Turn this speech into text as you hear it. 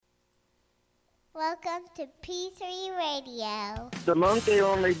Welcome to P3 Radio. The monkey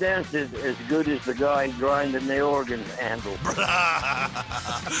only dances as good as the guy grinding the organ handle.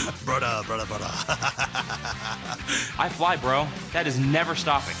 Brother. I fly, bro. That is never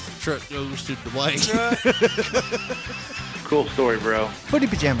stopping. Truck goes to Dwayne. Cool story, bro. Footy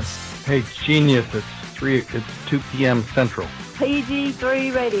pajamas. Hey, genius, it's 2 p.m. Central.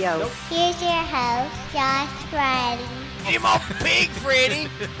 PG3 Radio. Here's your host, Josh Briley. Get him off big, Freddy.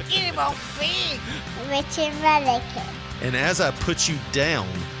 Get him off big. Richard Mullikin. And as I put you down,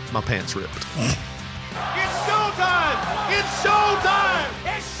 my pants ripped. It's showtime! It's showtime!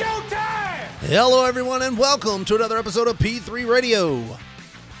 It's showtime! Hello, everyone, and welcome to another episode of P3 Radio.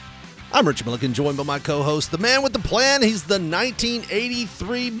 I'm Richard Mullikin, joined by my co-host, the man with the plan. He's the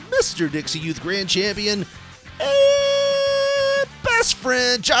 1983 Mr. Dixie Youth Grand Champion and best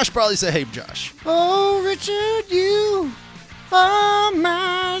friend, Josh Briley. Say hey, Josh. Oh, Richard, you are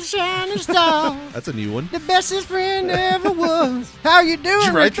my shining star. That's a new one. The bestest friend ever was. How you doing, Did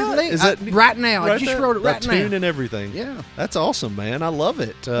you write Richard that? Lee? Is that right now? right I just there? wrote it right the now. tune and everything. Yeah. That's awesome, man. I love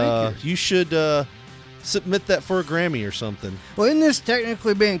it. Thank You should submit that for a Grammy or something. Well, isn't this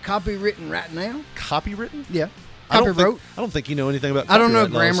technically being copywritten right now? Copywritten? Yeah. I Copywrote? don't think you know anything about I don't know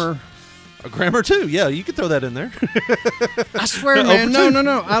copyright laws. grammar. Grammar too, yeah. You could throw that in there. I swear, Oh, man. for No, two. no,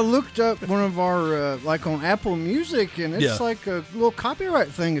 no. I looked up one of our, like on Apple Music, and it's Yeah. like a little copyright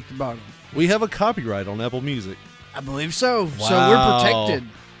thing at the bottom. We have a copyright on Apple Music. I believe so. Wow. So we're protected.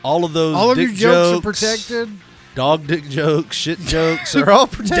 All of those All of dick your jokes are protected. Dog dick jokes, shit jokes are all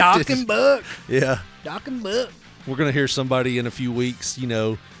protected. Doc and Buck. Yeah. Doc and Buck. We're going to hear somebody in a few weeks,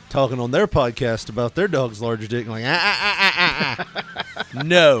 talking on their podcast about their dog's large dick. Like,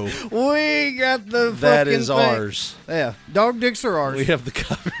 No. We got the That fucking is thing. ours. Yeah, dog dicks are ours. We have the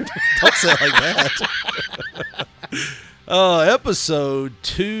copyright. Don't say it like that. Episode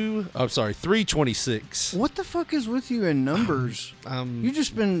 326. What the fuck is with you in numbers? You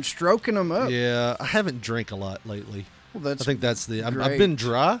just been stroking them up. Yeah, I haven't drank a lot lately. Well, that's I think that's I've great. been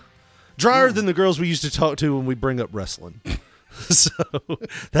drier than the girls we used to talk to when we bring up wrestling. So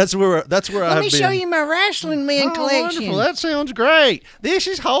that's where I've been. Let me show you my wrestling man collection. Wonderful. That sounds great. This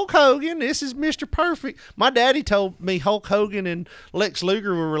is Hulk Hogan. This is Mr. Perfect. My daddy told me Hulk Hogan and Lex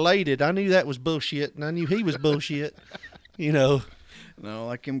Luger were related. I knew that was bullshit, and I knew he was bullshit. No,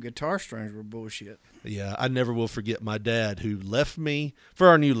 like them guitar strings were bullshit. Yeah, I never will forget my dad who left me. For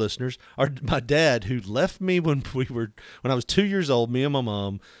our new listeners, my dad who left me when I was 2 years old, me and my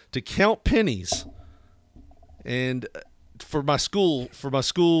mom, to count pennies, and for my school,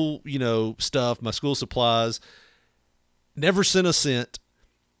 stuff, my school supplies. Never sent a cent.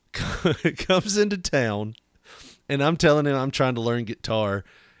 Comes into town, and I'm telling him I'm trying to learn guitar,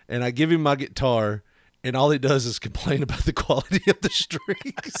 and I give him my guitar, and all he does is complain about the quality of the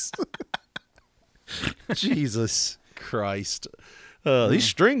strings. Jesus Christ. These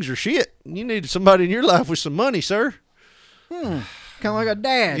strings are shit. You need somebody in your life with some money, sir. Kind of like a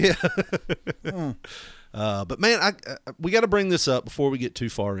dad. Yeah. But man, we got to bring this up before we get too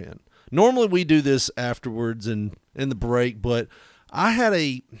far in. Normally we do this afterwards and in the break, but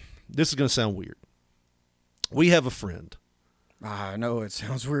this is going to sound weird. We have a friend. I know it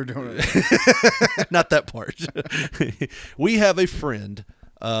sounds weird, don't it? Not that part. We have a friend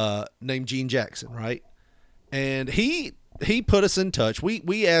named Gene Jackson, right? And he put us in touch.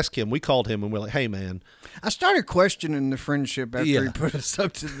 We asked him, we called him, and we're like, hey, man. I started questioning the friendship after Yeah. he put us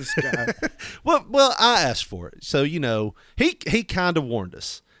up to this guy. Well, I asked for it. So, he kind of warned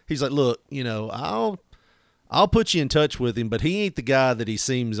us. He's like, look, I'll put you in touch with him, but he ain't the guy that he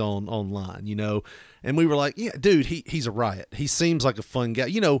seems online, And we were like, yeah, dude, he's a riot. He seems like a fun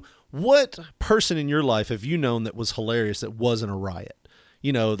guy. What person in your life have you known that was hilarious that wasn't a riot?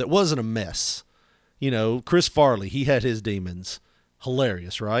 That wasn't a mess? Chris Farley, he had his demons.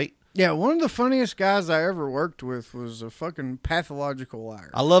 Hilarious, right? Yeah, one of the funniest guys I ever worked with was a fucking pathological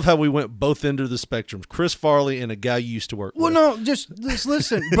liar. I love how we went both into the spectrums. Chris Farley and a guy you used to work with. Well, no, just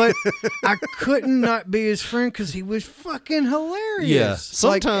listen. But I couldn't not be his friend because he was fucking hilarious. Yeah,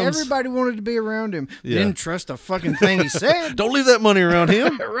 sometimes like everybody wanted to be around him. Yeah. Didn't trust a fucking thing he said. Don't leave that money around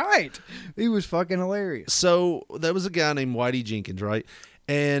him. Right. He was fucking hilarious. So there was a guy named Whitey Jenkins, right?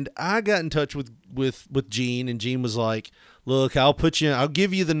 And I got in touch with Gene, and Gene was like, look, I'll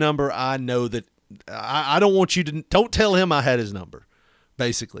give you the number. I know that I don't want you to, don't tell him I had his number,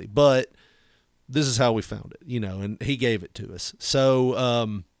 basically. But this is how we found it, and he gave it to us.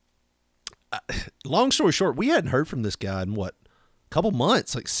 So, long story short, we hadn't heard from this guy in a couple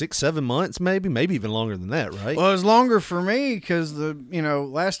months, like 6-7 months, maybe even longer than that, right? Well, it was longer for me because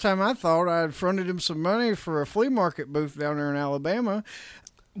last time I thought I had fronted him some money for a flea market booth down there in Alabama.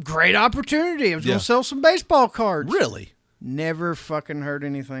 Great opportunity. I was going Yeah. to sell some baseball cards. Really? Never fucking heard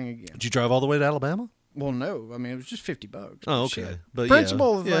anything again. Did you drive all the way to Alabama? Well, no. I mean, it was just $50. Oh, okay. Shit. But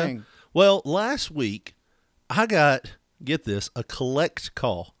Principle of the thing. Well, last week I got, get this, a collect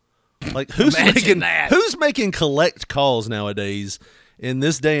call. Like who's making collect calls nowadays in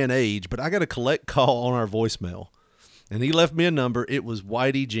this day and age? But I got a collect call on our voicemail, and he left me a number. It was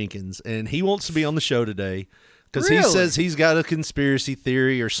Whitey Jenkins, and he wants to be on the show today because he says he's got a conspiracy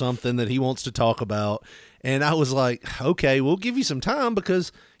theory or something that he wants to talk about. And I was like, okay, we'll give you some time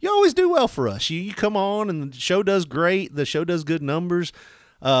because you always do well for us. You come on and the show does great. The show does good numbers.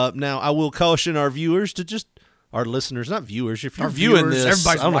 Now, I will caution our viewers to just, our listeners, not viewers. If you're viewing this,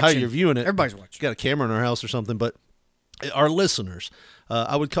 I don't know how you're viewing it. Everybody's watching. Got a camera in our house or something, but our listeners,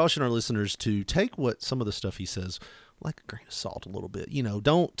 I would caution our listeners to take what some of the stuff he says like a grain of salt a little bit. You know,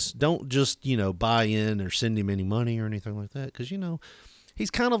 don't just, buy in or send him any money or anything like that because, he's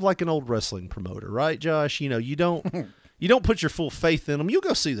kind of like an old wrestling promoter, right, Josh? You don't put your full faith in them. You'll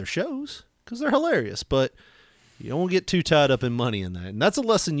go see their shows because they're hilarious, but you don't get too tied up in money in that. And that's a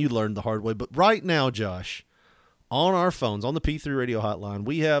lesson you learned the hard way. But right now, Josh, on our phones, on the P3 Radio Hotline,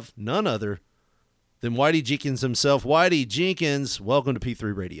 we have none other than Whitey Jenkins himself. Whitey Jenkins, welcome to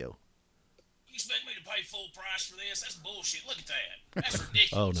P3 Radio. You expect me to pay full price for this? That's bullshit. Look at that. That's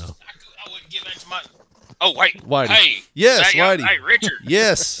ridiculous. Oh, no. I wouldn't give that to my... Oh, wait. Whitey. Hey. Yes, Whitey. Hey, Richard.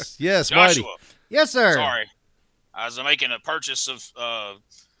 Yes, Joshua. Whitey. Yes, sir. Sorry. I was making a purchase of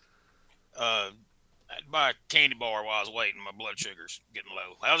buy a candy bar while I was waiting. My blood sugar's getting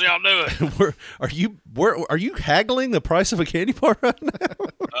low. How's y'all doing? Are you haggling the price of a candy bar right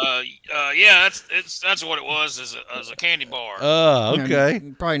now? Yeah, that's what it was as a candy bar.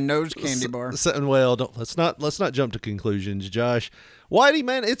 Okay. Probably nose candy bar. Well, let's not jump to conclusions, Josh. Whitey,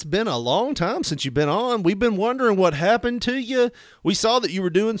 man, it's been a long time since you've been on. We've been wondering what happened to you. We saw that you were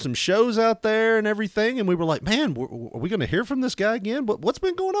doing some shows out there and everything, and we were like, man, are we going to hear from this guy again? What's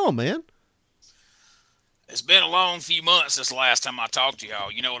been going on, man? It's been a long few months since the last time I talked to y'all.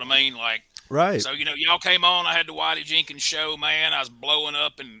 You know what I mean? Like, right. So, y'all came on. I had the Whitey Jenkins show, man. I was blowing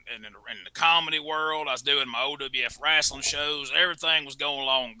up in the comedy world. I was doing my OWF wrestling shows. Everything was going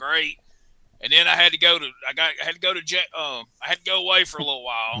along great. And then I had to go away for a little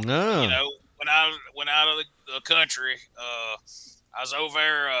while. No. When I went out of the country, I was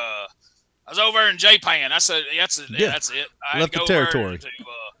over there in Japan. That's it. I left the territory.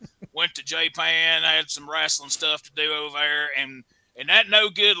 Went to Japan. I had some wrestling stuff to do over there, and that no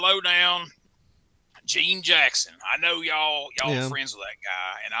good lowdown Gene Jackson. I know y'all are friends with that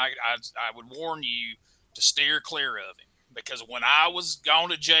guy, and I would warn you to steer clear of him because when I was gone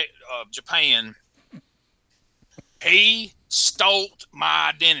to Japan, he stole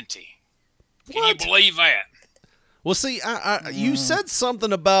my identity. Can you believe that? Well, see, you said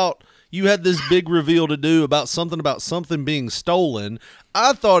something about you had this big reveal to do about something being stolen.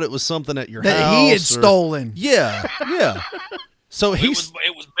 I thought it was something at your house. That he had stolen. Yeah. So it was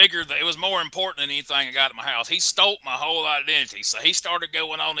bigger. It was more important than anything I got at my house. He stole my whole identity. So he started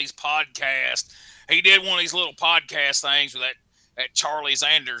going on these podcasts. He did one of these little podcast things with that Charlie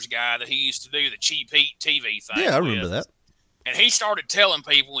Sanders guy that he used to do the Cheap Heat TV thing. Yeah, I remember that. And he started telling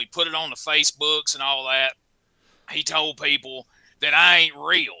people, he put it on the Facebooks and all that. He told people that I ain't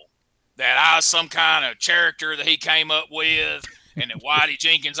real, that I was some kind of character that he came up with, and that Whitey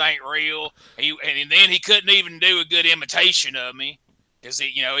Jenkins ain't real. And then he couldn't even do a good imitation of me because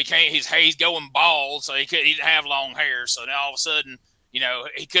he can't. He's going bald, so he didn't have long hair. So now all of a sudden,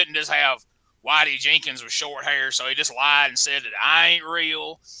 he couldn't just have Whitey Jenkins with short hair. So he just lied and said that I ain't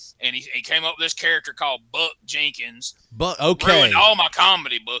real. And he came up with this character called Buck Jenkins. Okay. Ruined all my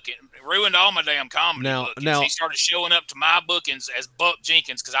comedy booking. Ruined all my damn comedy bookings. Now, he started showing up to my bookings as Buck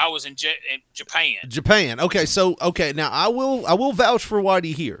Jenkins because I was in Japan. Japan. Okay. Now I will vouch for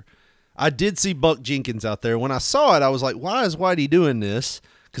Whitey here. I did see Buck Jenkins out there. When I saw it, I was like, why is Whitey doing this?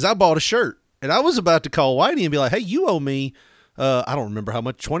 Because I bought a shirt. And I was about to call Whitey and be like, hey, you owe me, I don't remember how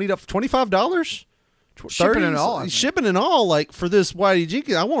much, $25? Shipping and all. Shipping and all, like for this Whitey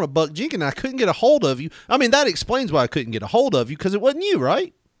Jenkins. I want a Buck Jenkins. I couldn't get a hold of you. I mean, that explains why I couldn't get a hold of you because it wasn't you,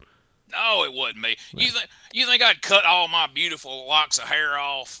 right? No, it wasn't me. You think I'd cut all my beautiful locks of hair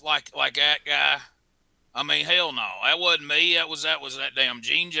off like that guy? I mean, hell no. That wasn't me. That was that damn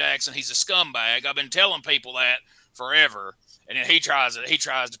Gene Jackson. He's a scumbag. I've been telling people that forever, and then he tries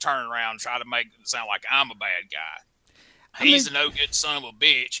to turn around and try to make it sound like I'm a bad guy. He's a no good son of a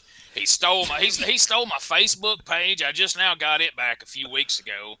bitch. He stole my Facebook page. I just now got it back a few weeks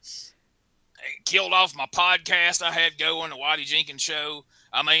ago. He killed off my podcast I had going, the Whitey Jenkins Show.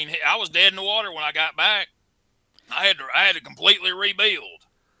 I mean, I was dead in the water when I got back. I had to completely rebuild.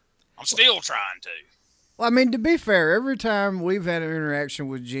 I'm still trying to. Well, I mean, to be fair, every time we've had an interaction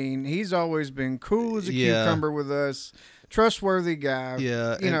with Gene, he's always been cool as a cucumber with us, trustworthy guy.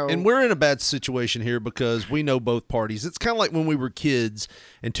 Yeah, you and we're in a bad situation here because we know both parties. It's kind of like when we were kids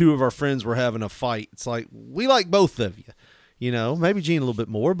and two of our friends were having a fight. It's like, we like both of you. You know, maybe Gene a little bit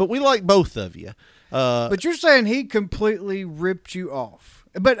more, but we like both of you. But you're saying he completely ripped you off.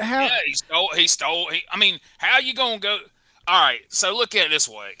 But how? Yeah, he stole. I mean, how you gonna go? All right, so look at it this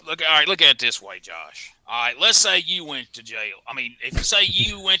way. Look at it this way, Josh. All right, let's say you went to jail. I mean, if you say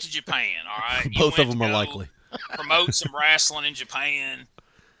you went to Japan, all right, both of them are likely. Promote some wrestling in Japan,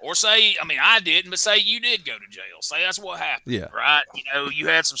 or say, I mean, I didn't, but say you did go to jail. Say that's what happened. Yeah. Right. You know, you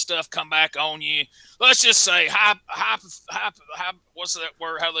had some stuff come back on you. Let's just say what's that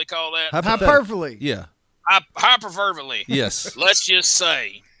word? How do they call that? Hyperbole. Yeah. Hyperverbally. Yes. Let's just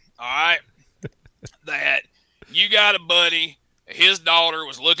say, all right, that you got a buddy, his daughter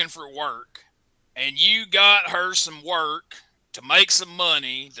was looking for work, and you got her some work to make some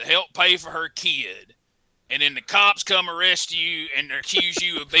money to help pay for her kid, and then the cops come arrest you and accuse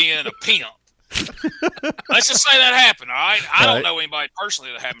you of being a pimp. Let's just say that happened, all right? I don't know anybody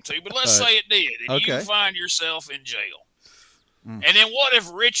personally that happened to, but let's say it did, and you find yourself in jail. And then what if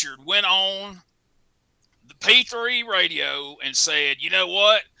Richard went on the P3 radio and said, you know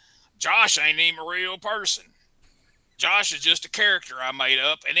what? Josh ain't even a real person. Josh is just a character I made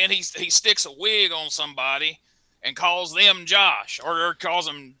up. And then he sticks a wig on somebody and calls them Josh, or calls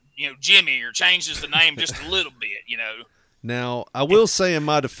them, you know, Jimmy, or changes the name just a little bit, you know. Now, I will say in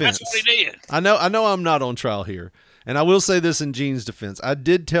my defense, that's what he did. I know I'm not on trial here, and I will say this in Gene's defense. I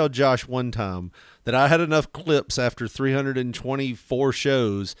did tell Josh one time that I had enough clips after 324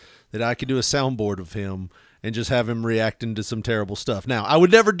 shows that I could do a soundboard of him and just have him reacting to some terrible stuff. Now, I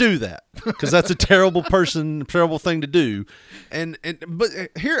would never do that because that's a terrible thing to do. But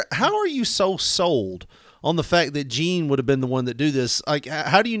here, how are you so sold on the fact that Gene would have been the one that do this? Like,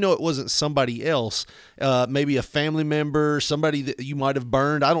 how do you know it wasn't somebody else, maybe a family member, somebody that you might have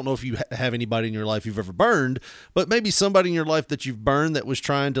burned? I don't know if you have anybody in your life you've ever burned, but maybe somebody in your life that you've burned that was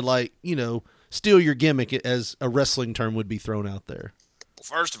trying to, like, you know, steal your gimmick, as a wrestling term would be thrown out there.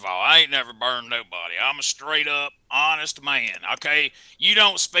 First of all, I ain't never burned nobody. I'm a straight up honest man. Okay, you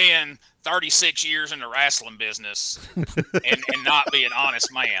don't spend 36 years in the wrestling business and not be an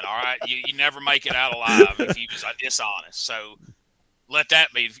honest man. All right, you never make it out alive if you was dishonest. So let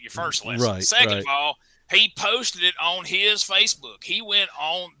that be your first lesson. Right, Second of all, he posted it on his Facebook. He went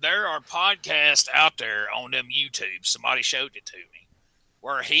on. There are podcasts out there on them YouTube. Somebody showed it to me,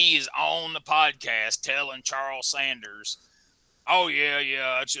 where he is on the podcast telling Charles Sanders, oh, yeah,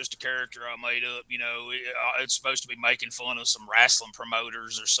 it's just a character I made up. You know, it's supposed to be making fun of some wrestling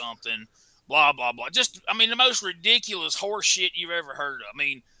promoters or something, blah, blah, blah. Just, I mean, the most ridiculous horse shit you've ever heard of. I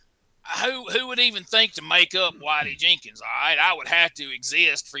mean, who would even think to make up Whitey Jenkins, all right? I would have to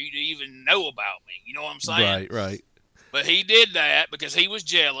exist for you to even know about me. You know what I'm saying? Right. But he did that because he was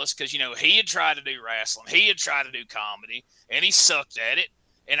jealous because, you know, he had tried to do wrestling. He had tried to do comedy, and he sucked at it.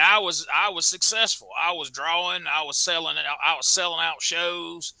 And I was successful. I was drawing. I was selling out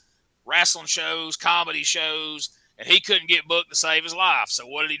shows, wrestling shows, comedy shows, and he couldn't get booked to save his life. So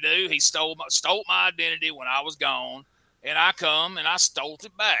what did he do? He stole my identity when I was gone, and I come and I stole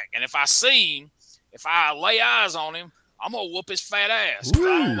it back. And if I see him, if I lay eyes on him, I'm gonna whoop his fat ass. If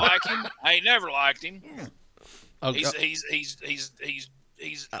I don't like him, I ain't never liked him. Okay.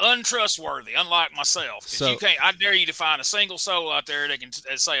 He's untrustworthy, unlike myself. So, you can't. I dare you to find a single soul out there that can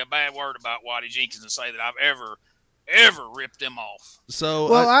say a bad word about Whitey Jenkins and say that I've ever ripped them off. So,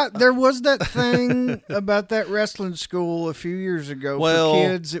 well, there was that thing about that wrestling school a few years ago for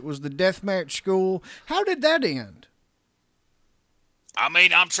kids. It was the deathmatch school. How did that end? I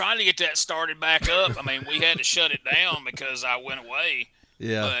mean, I'm trying to get that started back up. I mean, we had to shut it down because I went away.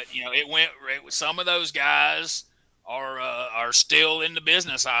 Yeah. But you know, some of those guys are still in the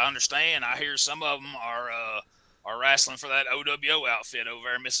business. I understand. I hear some of them are wrestling for that OWO outfit over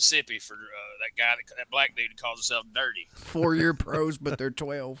there in Mississippi for that black dude who calls himself Dirty. 4-year pros, but they're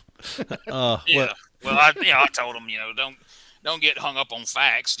 12. Yeah. Well, I told them, you know, don't get hung up on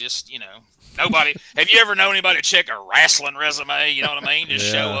facts. Just, you know, nobody. Have you ever known anybody to check a wrestling resume? You know what I mean? Just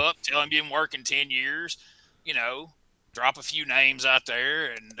show up, tell them you've been working 10 years. You know, drop a few names out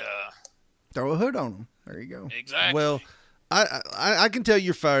there and throw a hood on them. There you go. Exactly. Well, I can tell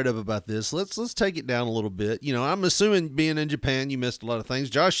you're fired up about this. Let's take it down a little bit. You know, I'm assuming being in Japan, you missed a lot of things.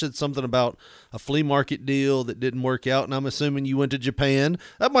 Josh said something about a flea market deal that didn't work out, and I'm assuming you went to Japan.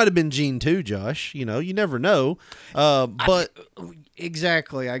 That might have been Gene too, Josh. You know, you never know. But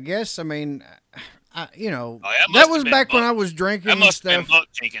exactly. I guess. I mean, that was back when I was drinking that and must stuff. have been Buck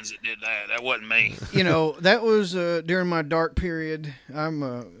Jenkins that did that. That wasn't me. That was during my dark period.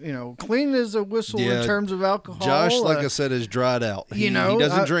 I'm, clean as a whistle in terms of alcohol. Josh, like I said, is dried out. He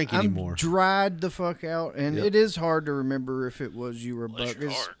doesn't drink anymore. I'm dried the fuck out, and it is hard to remember if it was you or Buck.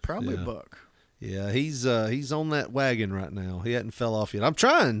 It's probably Buck. Yeah, he's on that wagon right now. He hadn't fell off yet. I'm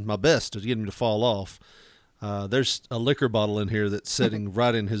trying my best to get him to fall off. There's a liquor bottle in here that's sitting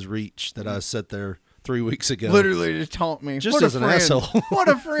right in his reach that I set there 3 weeks ago. Literally to taunt me. Just as an asshole. What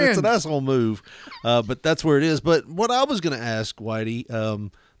a friend. It's an asshole move. But that's where it is. But what I was going to ask, Whitey,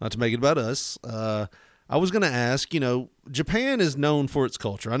 not to make it about us, I was going to ask, Japan is known for its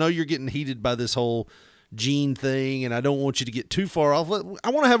culture. I know you're getting heated by this whole gene thing, and I don't want you to get too far off. I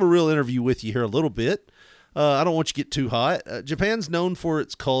want to have a real interview with you here a little bit. I don't want you to get too hot. Japan's known for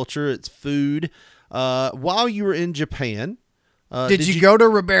its culture, its food. While you were in Japan, did you go to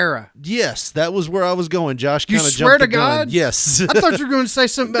Ribera? Yes, that was where I was going. Josh You kind of swear jumped to the gun. God? Yes. I thought you were going to say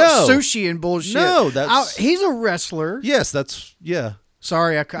something about sushi and bullshit. No, he's a wrestler. Yes, that's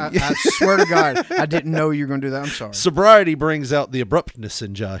Sorry, I swear to God, I didn't know you were going to do that. I'm sorry. Sobriety brings out the abruptness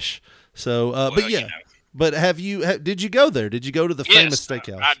in Josh. So, but yeah. But did you go there? Did you go to the famous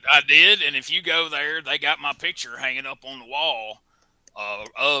steakhouse? I did, and if you go there, they got my picture hanging up on the wall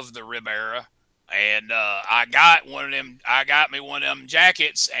of the Ribera, and I got me one of them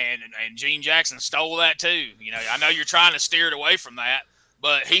jackets, and Gene Jackson stole that too. I know you're trying to steer it away from that,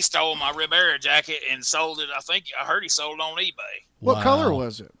 but he stole my Ribera jacket and sold it. I heard he sold it on eBay. What color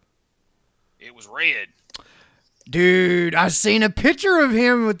was it? It was red. Dude, I seen a picture of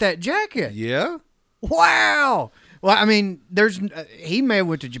him with that jacket. Yeah. Wow. Well, I mean, he may have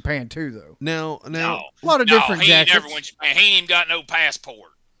went to Japan too, though. Now, a lot of different jackets. He never went to Japan. He ain't even got no passport.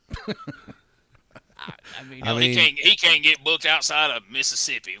 He can't get booked outside of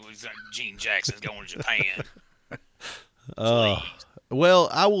Mississippi. Gene Jackson's going to Japan. Well,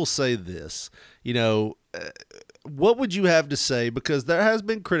 I will say this. What would you have to say? Because there has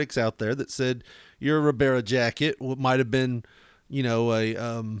been critics out there that said your Ribera jacket might have been,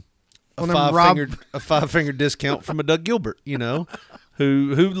 a five-finger discount from a Doug Gilbert,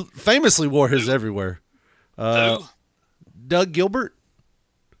 who famously wore his everywhere. Doug Gilbert?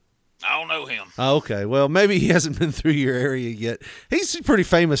 I don't know him. Oh, okay. Well, maybe he hasn't been through your area yet. He's pretty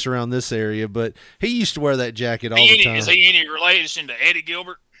famous around this area, but he used to wear that jacket all the time. Is he any relation to Eddie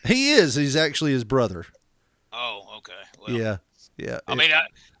Gilbert? He is. He's actually his brother. Oh, okay. Well, yeah. I mean,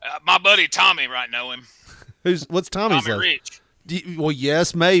 my buddy Tommy know him. What's Tommy's Tommy like? Rich. Well,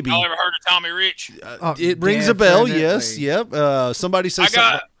 yes, maybe. Y'all ever heard of Tommy Rich? It rings a bell, yes. Yep. Somebody says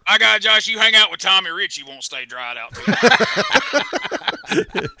something. I got Josh. You hang out with Tommy Rich, you won't stay dried out.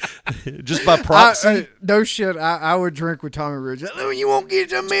 Just by proxy. No shit. I would drink with Tommy Rich. You won't get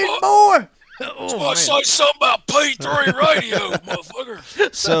to me, boy. I say something about P3 radio,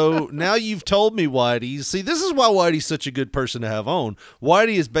 motherfucker. So now you've told me, Whitey. See, this is why Whitey's such a good person to have on.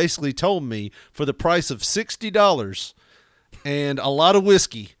 Whitey has basically told me for the price of $60 and a lot of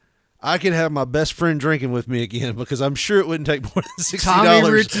whiskey, I could have my best friend drinking with me again, because I'm sure it wouldn't take more than $60.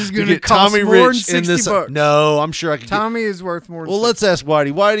 Tommy Rich is going to cost more than $60. No, I'm sure I could. Tommy is worth more than $60. Let's ask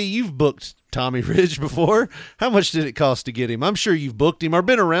Whitey. Whitey, you've booked Tommy Rich before. How much did it cost to get him? I'm sure you've booked him or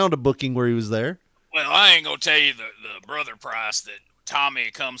been around a booking where he was there. Well, I ain't going to tell you the brother price that Tommy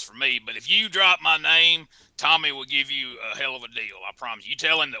comes for me, but if you drop my name, Tommy will give you a hell of a deal. I promise. You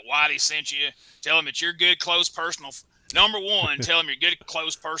tell him that Whitey sent you. Tell him that you're good, close, personal. Number one, tell him you're good,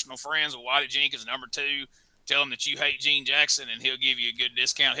 close, personal friends with Whitey Jenkins. Number two, tell him that you hate Gene Jackson, and he'll give you a good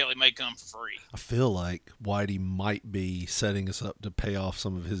discount. Hell, he may come for free. I feel like Whitey might be setting us up to pay off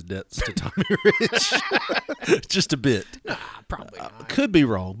some of his debts to Tommy Rich. Just a bit. Nah, probably not. Could be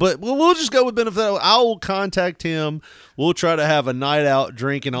wrong, but we'll just go with benefit. I'll contact him. We'll try to have a night out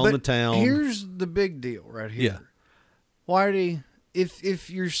drinking on the town. Here's the big deal right here. Yeah. Whitey, if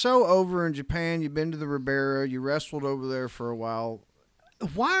you're so over in Japan, you've been to the Ribera, you wrestled over there for a while,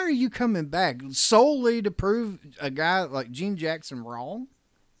 why are you coming back? Solely to prove a guy like Gene Jackson wrong?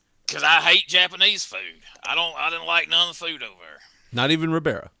 Because I hate Japanese food. I didn't like none of the food over there. Not even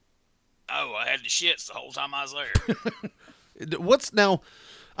Ribera. Oh, I had the shits the whole time I was there. What's now?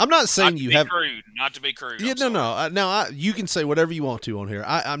 I'm not saying you have crude. Not to be crude. Yeah, no. You can say whatever you want to on here.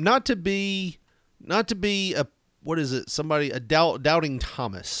 I'm not to be a what is it? Somebody a doubting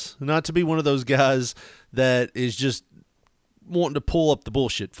Thomas. Not to be one of those guys that is just wanting to pull up the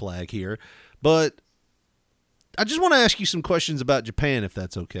bullshit flag here, but I just want to ask you some questions about Japan, if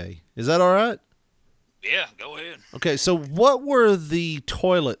that's okay. Is that all right? Yeah, go ahead. Okay, so what were the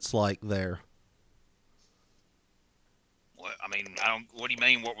toilets like there? I mean, I don't. What do you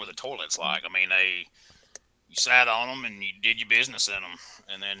mean? What were the toilets like? I mean, you sat on them and you did your business in them,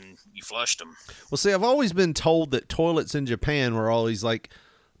 and then you flushed them. Well, see, I've always been told that toilets in Japan were always like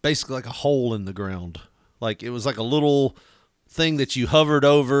basically like a hole in the ground. Like it was like a little thing that you hovered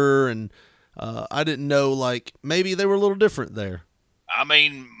over, and I didn't know, like maybe they were a little different there. I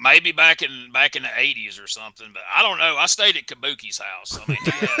mean, maybe back in the 80s or something, but I don't know. I stayed at Kabuki's house. I mean,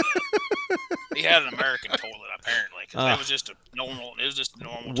 he had an American toilet apparently, because it was just a normal. It was just a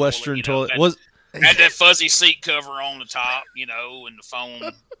normal Western toilet. Had that fuzzy seat cover on the top, and the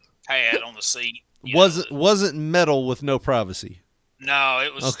foam pad on the seat. Wasn't metal with no privacy. No,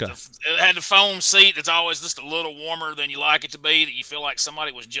 it was. Okay. It had the foam seat that's always just a little warmer than you like it to be. That you feel like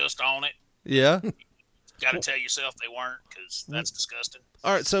somebody was just on it. Yeah. Got to tell yourself they weren't, because that's disgusting.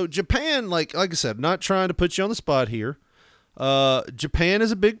 All right, so Japan, like I said, not trying to put you on the spot here. Japan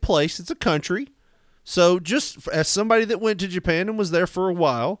is a big place. It's a country. So just as somebody that went to Japan and was there for a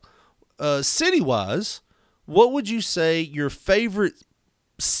while, city-wise, what would you say your favorite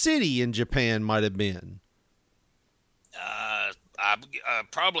city in Japan might have been?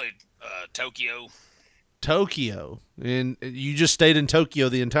 Probably Tokyo. Tokyo. And you just stayed in Tokyo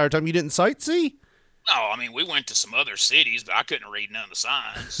the entire time? You didn't sightsee? No, I mean, we went to some other cities, but I couldn't read none of the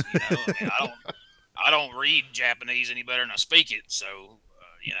signs. I mean, I don't read Japanese any better than I speak it. So,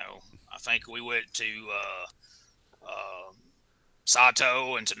 I think we went to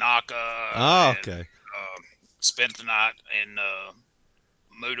Sato and Tanaka. Oh, okay. Spent the night in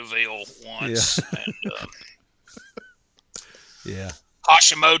Mudaville once. Yeah. Yeah.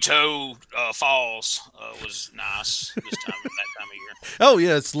 Hashimoto Falls was nice that time of year. Oh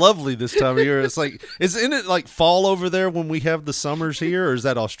yeah, it's lovely this time of year. It's like, isn't it like fall over there when we have the summers here, or is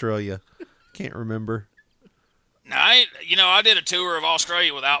that Australia? Can't remember. No, I did a tour of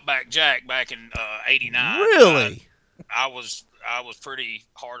Australia with Outback Jack back in '89. Really? I was pretty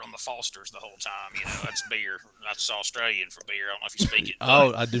hard on the Fosters the whole time. That's beer. That's Australian for beer. I don't know if you speak it.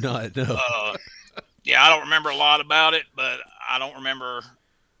 Oh, I do not know. Yeah, I don't remember a lot about it, but I don't remember.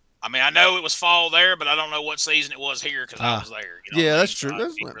 I mean, I know it was fall there, but I don't know what season it was here because I was there. Yeah, that's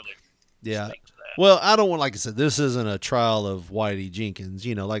true. Yeah. Well, I don't want, like I said, this isn't a trial of Whitey Jenkins.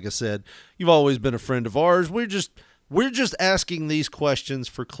 Like I said, you've always been a friend of ours. We're just asking these questions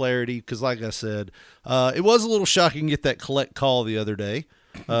for clarity because, like I said, it was a little shocking to get that collect call the other day.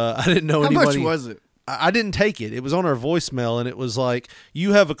 I didn't know anybody. How much was it? I didn't take it. It was on our voicemail, and it was like,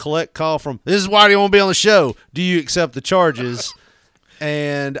 you have a collect call from, this is why you won't be on the show. Do you accept the charges?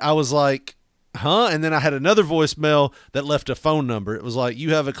 And I was like, huh? And then I had another voicemail that left a phone number. It was like,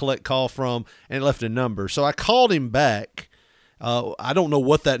 you have a collect call from, and it left a number. So I called him back. I don't know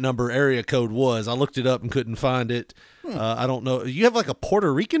what that number area code was. I looked it up and couldn't find it. I don't know. You have like a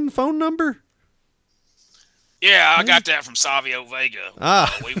Puerto Rican phone number? Yeah, I got that from Savio Vega.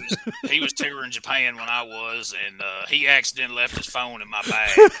 He was touring Japan when I was, and he accidentally left his phone in my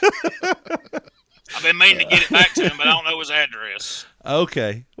bag. I've been meaning to get it back to him, but I don't know his address.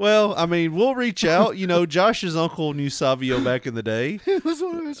 Okay. Well, I mean, we'll reach out. Josh's uncle knew Savio back in the day. It was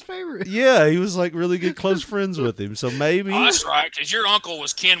one of his favorites. Yeah, he was like really good close friends with him. So maybe. Oh, that's right, because your uncle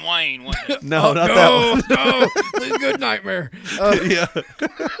was Ken Wayne, wasn't it? No, not that one. No, the Good Nightmare. Yeah.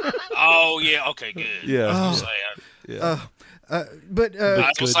 Oh, yeah. Okay, good. Yeah. I was going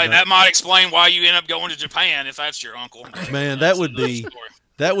to say, that might explain why you end up going to Japan if that's your uncle. Man, that would be.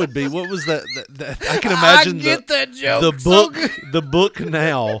 That would be, what was that? I can imagine that joke. The book, the book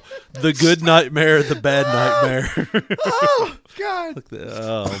now, The Good Nightmare, The Bad Nightmare. Oh God!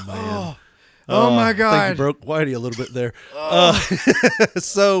 Oh man! Oh my God! I think you broke Whitey a little bit there.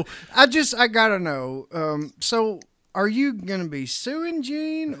 So I gotta know. So are you gonna be suing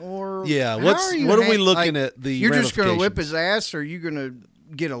Gene or yeah? What are we looking at? The you're just gonna whip his ass, or are you gonna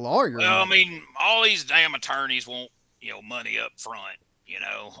get a lawyer? Well, I mean, all these damn attorneys want money up front. And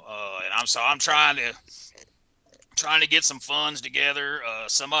I'm trying to get some funds together.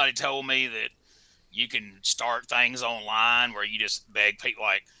 Somebody told me that you can start things online where you just beg people.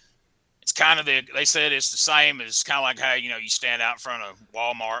 Like it's kind of they said it's the same as kind of like how you stand out in front of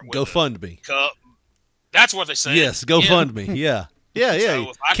Walmart with GoFundMe cup. That's what they said. Yes, GoFundMe. Yeah. Yeah.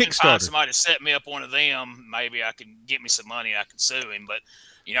 So if I can find somebody to set me up one of them, maybe I can get me some money. I can sue him. But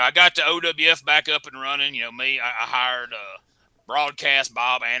I got the OWF back up and running. I hired broadcast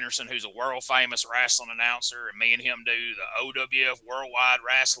Bob Anderson, who's a world famous wrestling announcer, and me and him do the OWF Worldwide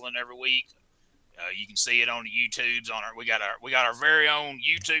Wrestling every week. You can see it on the YouTubes we got our very own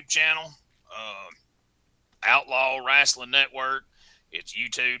YouTube channel, Outlaw Wrestling Network. It's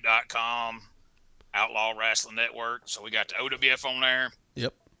youtube.com Outlaw Wrestling Network. So we got the OWF on there.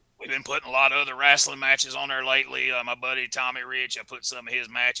 Yep. we've been putting a lot of other wrestling matches on there lately. My buddy Tommy Rich, I put some of his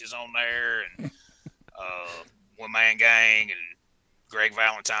matches on there, and One Man Gang and Greg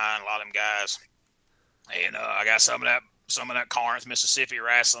Valentine, a lot of them guys. And I got some of that Corinth, Mississippi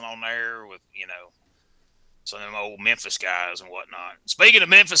wrestling on there with, some of them old Memphis guys and whatnot. Speaking of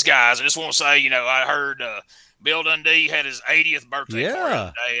Memphis guys, I just want to say, I heard Bill Dundee had his 80th birthday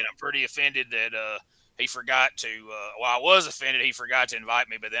party today, and I'm pretty offended that he forgot to. I was offended he forgot to invite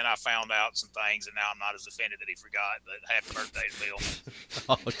me, but then I found out some things, and now I'm not as offended that he forgot. But happy birthday to Bill!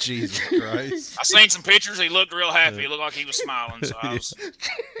 Oh, Jesus Christ! I seen some pictures. He looked real happy. He looked like he was smiling, so I was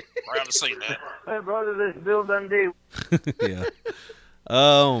proud to see that. Hey, brother, this is Bill Dundee. Yeah.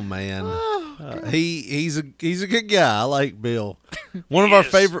 Oh man, he's a good guy. I like Bill. One of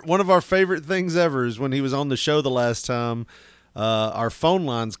our favorite things ever is when he was on the show the last time. Our phone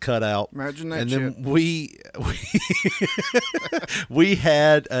lines cut out. Imagine that. And shit. then we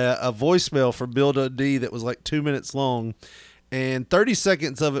had a voicemail from Bill Dundee that was like 2 minutes long, and 30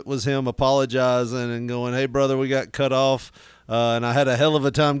 seconds of it was him apologizing and going, "Hey brother, we got cut off, and I had a hell of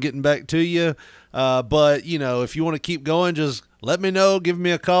a time getting back to you. But if you want to keep going, just let me know, give me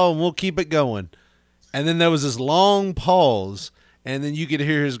a call, and we'll keep it going." And then there was this long pause, and then you could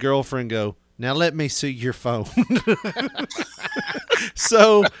hear his girlfriend go, "Now let me see your phone."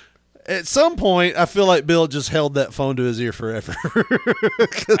 So at some point, I feel like Bill just held that phone to his ear forever.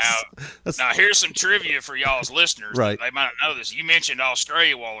 Now, here's some trivia for y'all's listeners. Right. They might not know this. You mentioned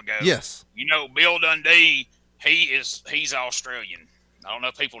Australia a while ago. Yes. Bill Dundee, he's Australian. I don't know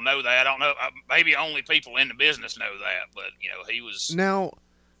if people know that. I don't know. Maybe only people in the business know that. But, he was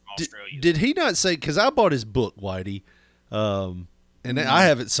Australian. Did he not say, because I bought his book, Whitey, and I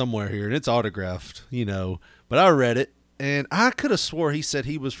have it somewhere here, and it's autographed, but I read it, and I could have swore he said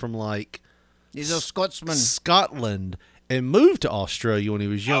he was from, he's a Scotsman. Scotland, and moved to Australia when he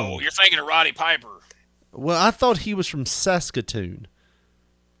was young. Oh, you're thinking of Roddy Piper. Well, I thought he was from Saskatoon.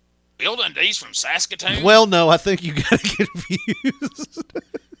 Bill Dundee's from Saskatoon? Well, no, I think you got to get confused.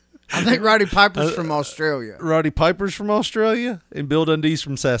 I think Roddy Piper's from Australia. Roddy Piper's from Australia, and Bill Dundee's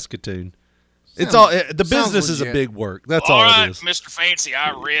from Saskatoon. It's all the business is a big work. That's all right, it is. Mr. Fancy.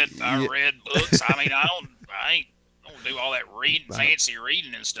 I read books. I mean, I don't do all that fancy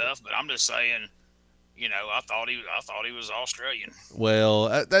reading and stuff. But I'm just saying, I thought he was Australian.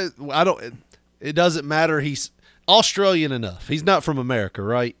 Well, I don't. It doesn't matter. He's Australian enough. He's not from America,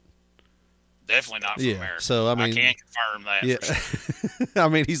 right? Definitely not from America. So I can't confirm that. Yeah. For sure. I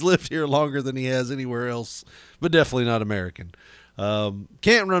mean, he's lived here longer than he has anywhere else, but definitely not American.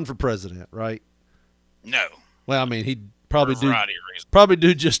 Can't run for president, right? No. Well, I mean, he'd probably do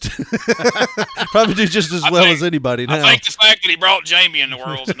just as well as anybody now. I think the fact that he brought Jamie in the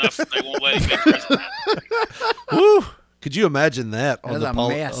world is enough that they won't let him be president. Woo! Could you imagine that on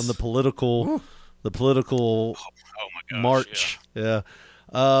That's the political oh my gosh, march? Yeah.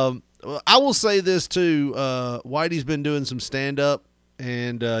 I will say this too. Whitey's been doing some stand up,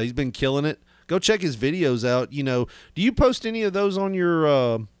 and he's been killing it. Go check his videos out. Do you post any of those on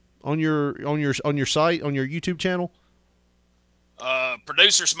your site, on your YouTube channel?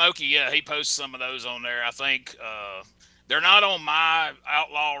 Producer Smokey, he posts some of those on there. I think they're not on my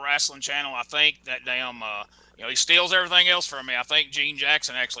Outlaw Wrestling channel. I think that damn, he steals everything else from me. I think Gene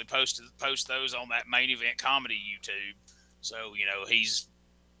Jackson actually posts those on that Main Event Comedy YouTube. So he's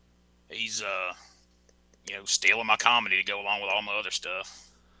stealing my comedy to go along with all my other stuff.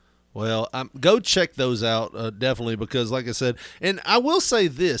 Well, go check those out, definitely, because like I said, and I will say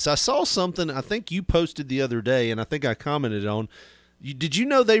this, I saw something I think you posted the other day, and I think I commented on. Did you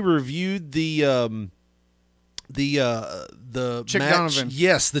know they reviewed the Chick match? Donovan?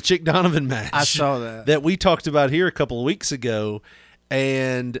 Yes, the Chick Donovan match. I saw that we talked about here a couple of weeks ago,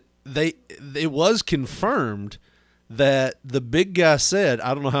 and it was confirmed that the big guy said,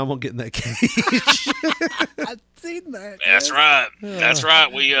 "I don't know how I'm gonna get in that cage." I've seen that. That's right. That's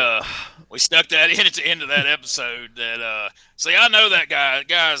right. We stuck that in at the end of that episode. That see, I know that guy,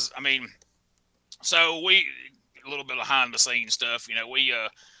 guys. I mean, so we a little bit behind the scenes stuff.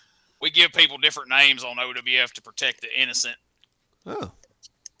 We give people different names on OWF to protect the innocent. Oh.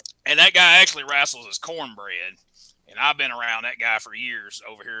 And that guy actually wrestles as Cornbread, and I've been around that guy for years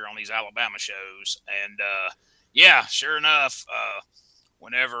over here on these Alabama shows, and yeah, sure enough,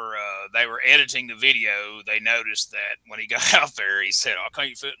 whenever they were editing the video, they noticed that when he got out there, he said, "I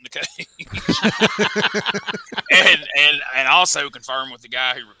can't fit in the cage." and also confirmed with the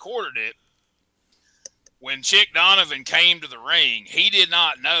guy who recorded it, when Chick Donovan came to the ring, he did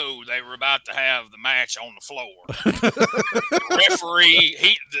not know they were about to have the match on the floor. The referee,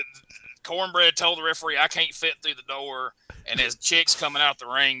 Cornbread told the referee, I can't fit through the door. And as chicks coming out the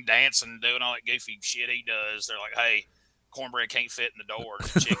ring, dancing, doing all that goofy shit he does, they're like, hey, Cornbread can't fit in the door. And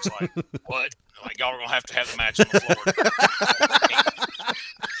the chick's like, what? Like, y'all are going to have the match on the floor.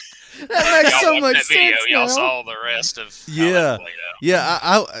 That makes so watched much that video, sense y'all now. saw the rest of how Yeah. that played out.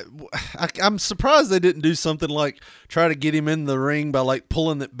 Yeah, I'm surprised they didn't do something like try to get him in the ring by like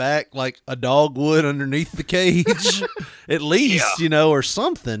pulling it back like a dog would underneath the cage, at least, you know, or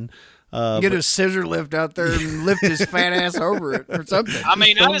something. Get a scissor lift out there and lift his fat ass over it or something. I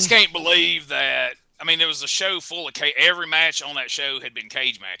mean, I just can't believe that. I mean, there was a show full of cage. Every match on that show had been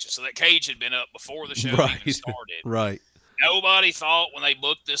cage matches, so that cage had been up before the show even started. Right. Nobody thought when they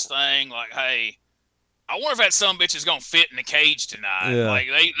booked this thing, like, hey, I wonder if that sumbitch is going to fit in the cage tonight. Yeah. Like,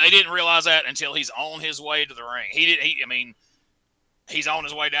 they didn't realize that until he's on his way to the ring. He's on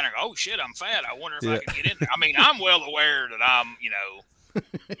his way down there. Oh, shit, I'm fat. I wonder if I can get in there. I mean, I'm well aware that I'm, you know,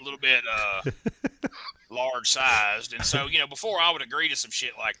 a little bit large-sized. And so, you know, before I would agree to some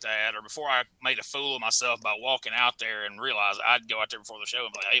shit like that, or before I made a fool of myself by walking out there and realize I'd go out there before the show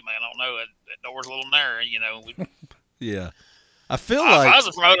and be like, hey, man, I don't know. That door's a little narrow, you know. Yeah. I feel If like I was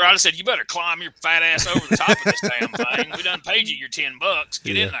a promoter, I'd have said, you better climb your fat ass over the top of this damn thing. We done paid you your $10.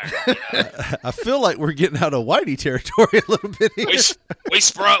 Get in there. You know? I feel like we're getting out of Whitey territory a little bit here. We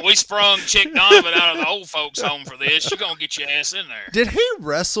sprung Chick Donovan out of the old folks home for this. You're going to get your ass in there. Did he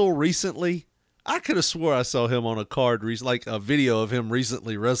wrestle recently? I could have swore I saw him on a card, like a video of him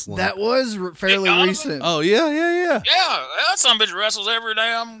recently wrestling. That was fairly recent. Oh, yeah. Yeah, that son of a bitch wrestles every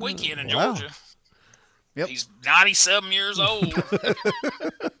damn weekend in Georgia. Yep. He's 97 years old.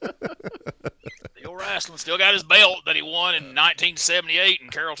 Still wrestling. Still got his belt that he won in 1978 in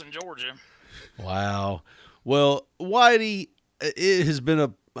Carrollton, Georgia. Wow. Well, Whitey, it has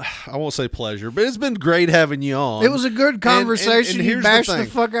been I won't say pleasure, but it's been great having you on. It was a good conversation. And you here's bashed the the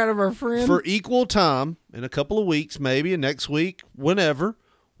thing. fuck out of our friend. For equal time, in a couple of weeks, maybe, and next week, whenever,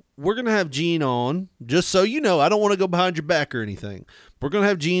 we're going to have Gene on, just so you know. I don't want to go behind your back or anything. We're going to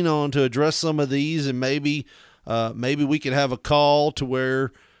have Gene on to address some of these, and maybe we could have a call to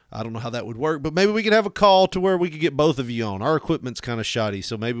where, I don't know how that would work, but maybe we could have a call to where we could get both of you on. Our equipment's kind of shoddy,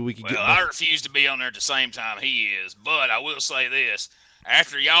 so maybe we could get both. I refuse to be on there at the same time he is, but I will say this.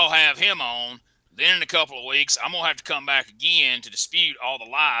 After y'all have him on, then in a couple of weeks, I'm going to have to come back again to dispute all the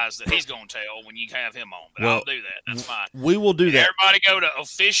lies that he's going to tell when you have him on. But I'll do that. That's fine. We will do that. Everybody go to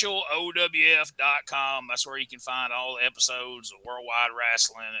officialowf.com. That's where you can find all the episodes of Worldwide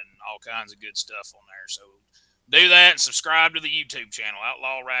Wrestling and all kinds of good stuff on there. So do that and subscribe to the YouTube channel,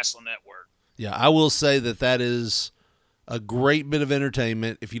 Outlaw Wrestling Network. Yeah, I will say that is a great bit of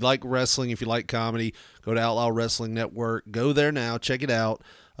entertainment. If you like wrestling, if you like comedy, go to Outlaw Wrestling Network. Go there now. Check it out.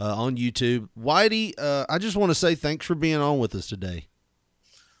 On YouTube. Whitey, I just want to say thanks for being on with us today.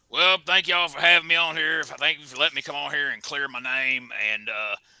 Well, thank y'all for having me on here. Thank you for letting me come on here and clear my name. And,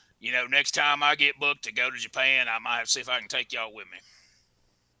 you know, next time I get booked to go to Japan, I might have to see if I can take y'all with me.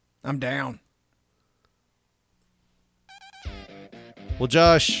 I'm down. Well,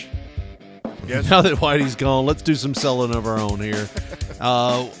 Josh, now that Whitey's gone, let's do some selling of our own here.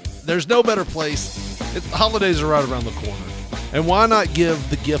 There's no better place. The holidays are right around the corner. And why not give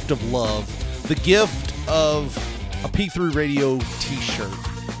the gift of love, the gift of a P3 Radio t-shirt?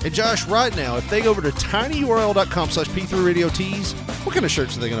 And Josh, right now, if they go over to tinyurl.com/P3RadioTees, what kind of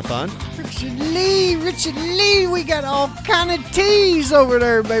shirts are they going to find? Richard Lee, we got all kind of tees over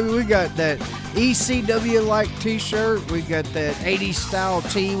there, baby. We got that ECW-like t-shirt. We got that 80s style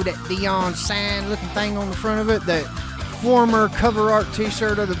tee with that Dion sign looking thing on the front of it. That former cover art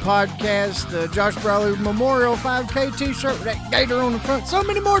t-shirt of the podcast, the Josh Briley Memorial 5K t-shirt with that gator on the front. So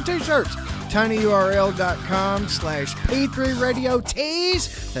many more t-shirts.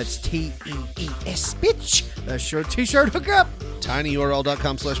 tinyurl.com/P3RadioTees. That's TEES, bitch. That's your t-shirt hookup.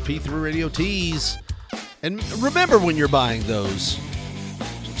 tinyurl.com/P3RadioTees. And remember when you're buying those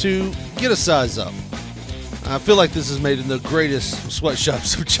to get a size up. I feel like this is made in the greatest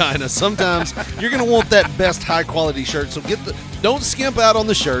sweatshops of China. Sometimes you're going to want that best high-quality shirt, so don't skimp out on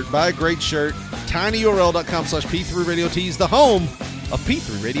the shirt. Buy a great shirt. tinyurl.com/P3RadioTees, the home of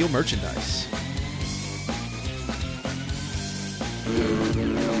P3 Radio merchandise.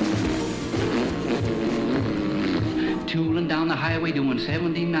 Tooling down the highway doing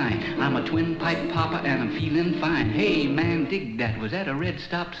 79. I'm a twin pipe papa and I'm feeling fine. Hey man, dig that. Was that a red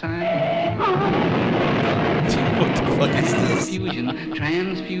stop sign? What the fuck is this?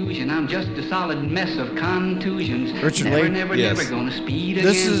 Transfusion. I'm just a solid mess of contusions. Richard never, Lee? never, Yes. never gonna speed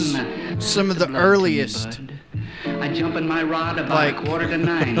This again. is some of the Blood earliest bud. I jump in my rod about Like,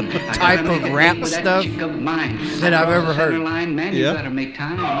 8:45. I type gotta make of a rap date with that stuff chick of mine. that I've Across ever the center heard. line, man, Yeah. you better make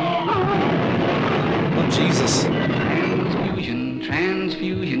time. Oh, Jesus.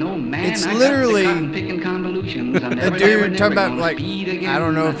 Transfusion, oh man, It's I literally got the cotton-picking convolutions. I'm a never, dude never, talking never about, gonna like, speed again. I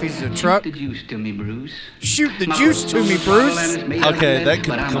don't know if he's a truck. Shoot the juice to me, Bruce. Shoot the My juice to me, boat's on the Bruce. bottle and it's made of Okay, lead, that could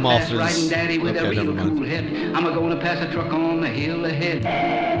but I'm come a off fast as- riding daddy with okay, a real never mind. cool head. I'm a-gonna pass a truck on the hill ahead.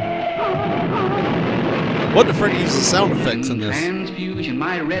 What if Freddie uses sound effects in this? Transfusion,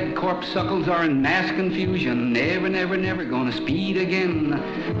 my red corpuscles are in mass confusion. Never, never, never gonna speed again.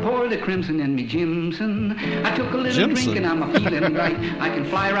 Pour the crimson in me, Jimson. I took a little Jimson. drink and I'm a feeling right. I can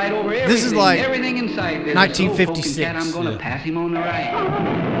fly right over everything. This is like everything in sight. There's 1956. a slow-poking cat, I'm gonna Yeah. pass him on the right.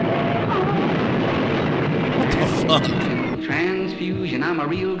 What the fuck? Transfusion, I'm a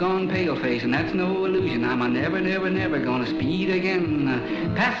real gone pale face, and that's no illusion. I'm a never, never, never gonna speed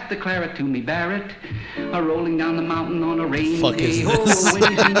again. Pass the claret to me, Barrett. A rolling down the mountain on a rainy fuck day. is Oh, this?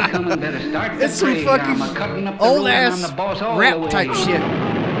 when you see me coming, better start the It's some fray. fucking I'm a cutting up the old road, and I'm ass the boss all the rap way. type shit.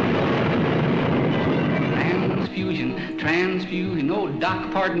 Transfusion, oh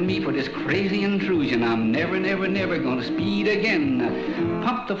doc, pardon me for this crazy intrusion. I'm never, never, never gonna speed again.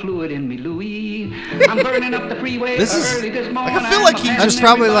 Pump the fluid in me, Louis. I'm burning up the freeway This is- early this like, morning. I feel like he That's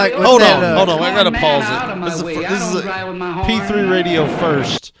probably like with Hold that, on, hold on. I gotta Man, pause out of it. my This is, way. I this is don't a drive with my horn. P3 radio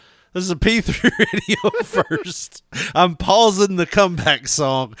first. This is a P3 radio first. I'm pausing the comeback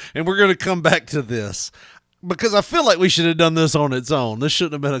song, and we're gonna come back to this because I feel like we should have done this on its own. This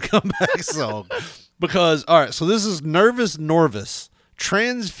shouldn't have been a comeback song. Because all right, so this is Nervous Norvis.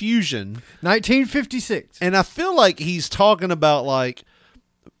 Transfusion, 1956. and I feel like he's talking about like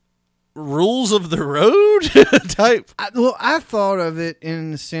rules of the road type. I thought of it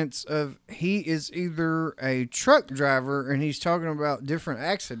in the sense of he is either a truck driver and he's talking about different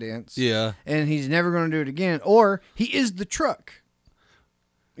accidents. Yeah. And he's never going to do it again. Or he is the truck.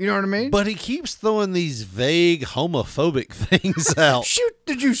 You know what I mean? But he keeps throwing these vague homophobic things out. Shoot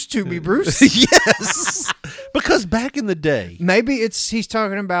the juice to me, Bruce. Yes. Because back in the day. Maybe he's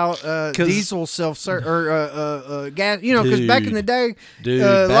talking about diesel self-serve or gas. You know, because back in the day,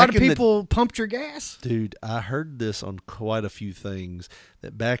 a lot of people pumped your gas. Dude, I heard this on quite a few things,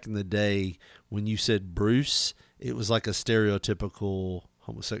 that back in the day when you said Bruce, it was like a stereotypical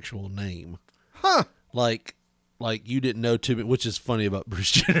homosexual name. Huh. Like you didn't know too much, which is funny about Bruce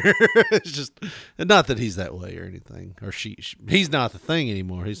Jenner. It's just not that he's that way or anything, or he's not the thing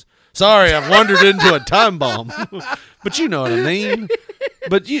anymore. He's sorry, I've wandered into a time bomb, but you know what I mean.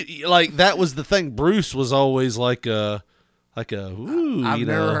 But you like that was the thing. Bruce was always like a ooh. I've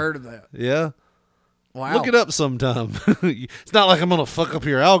never heard of that. Yeah. Wow. Look it up sometime. It's not like I'm going to fuck up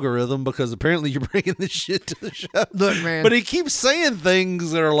your algorithm because apparently you're bringing this shit to the show. Look, man. But he keeps saying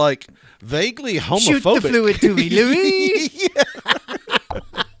things that are like vaguely homophobic. Shoot the fluid to me, Louis.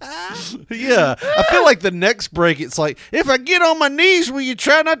 Yeah. I feel like the next break, it's like, if I get on my knees, will you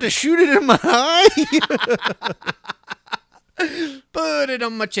try not to shoot it in my eye? Put it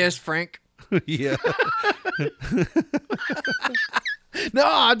on my chest, Frank. Yeah. No,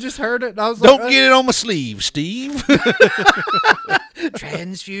 I just heard it. I was Don't like, get it on my sleeve, Steve.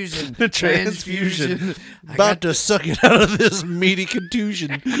 Transfusion. Transfusion. About to suck it out of this meaty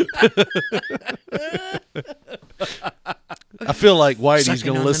contusion. I feel like Whitey's Sucking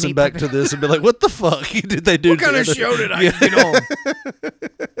going to on the listen meat back puppet. to this and be like, what the fuck did they do What kind of together? show did I get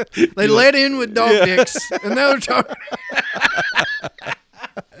on? They let in with dog dicks, and now they're talking.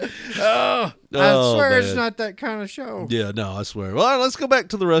 I swear it's man. not that kind of show. Yeah, no, I swear. Well, let's go back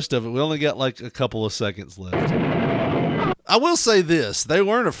to the rest of it. We only got like a couple of seconds left. I will say this. They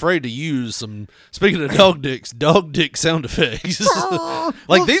weren't afraid to use some, speaking of dog dick sound effects.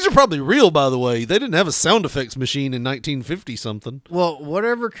 Like, these are probably real, by the way. They didn't have a sound effects machine in 1950-something. Well,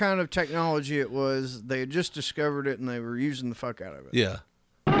 whatever kind of technology it was, they had just discovered it, and they were using the fuck out of it. Yeah.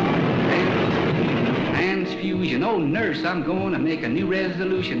 Transfusion, oh nurse, I'm going to make a new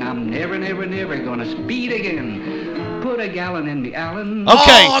resolution. I'm never, never, never going to speed again. Put a gallon in me, Allen. Okay,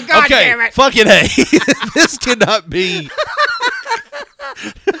 Oh, God okay. damn it. Fucking hey. This cannot be.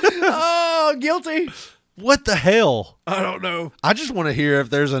 Oh, guilty. What the hell? I don't know. I just want to hear if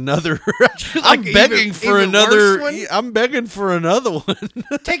there's another. I'm Like begging for even another. worse one? I'm begging for another one.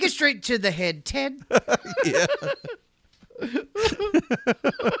 Take it straight to the head, Ted. Yeah.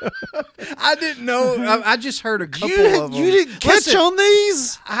 I didn't know. I just heard a couple of them. You didn't catch Listen, on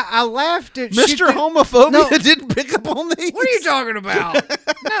these? I laughed at Mr. shit Homophobia No. didn't pick up on these? What are you talking about?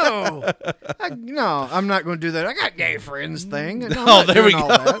 No, I'm not going to do that. I got gay friends thing. And I'm not there we doing all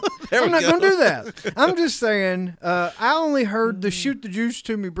go. that. There I'm we not going to go. do that. I'm just saying. I only heard the shoot the juice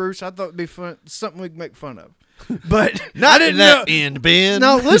to me, Bruce. I thought it'd be fun, something we could make fun of. But Not I didn't in that know. end, Ben.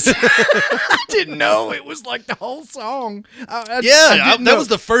 No, listen. I didn't know it was like the whole song. That was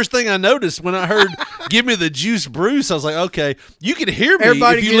the first thing I noticed when I heard "Give Me the Juice, Bruce." I was like, okay, you can hear me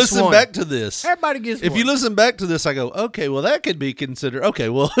Everybody if you gets listen one. back to this. Everybody gets If one. you listen back to this, I go, okay, well, that could be considered. Okay,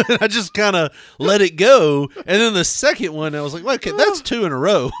 well, I just kind of let it go. And then the second one, I was like, well, okay, that's 2 in a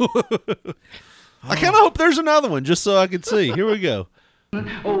row. I kind of hope there's another one just so I can see. Here we go.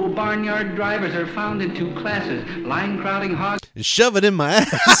 Oh, barnyard drivers are found in 2 classes, line crowding hogs. And shove it in my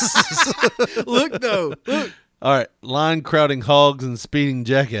ass. Look, though. Look. All right, line crowding hogs and speeding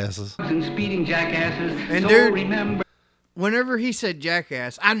jackasses. And speeding jackasses. And so dude, remember. Whenever he said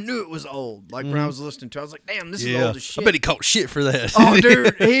jackass, I knew it was old. Like when I was listening to it, I was like, damn, this is old as shit. I bet he caught shit for that. Oh,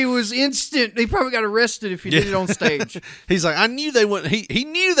 dude, he was instant. He probably got arrested if he did it on stage. He's like, I knew they wouldn't. He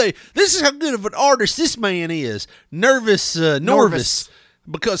knew they. This is how good of an artist this man is. Norvis.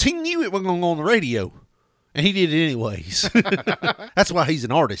 Because he knew it wasn't going to go on the radio. And he did it anyways. That's why he's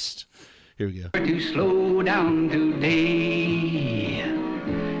an artist. Here we go. To slow down today.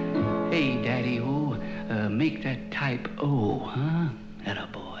 Hey, Daddy, make that type O, huh?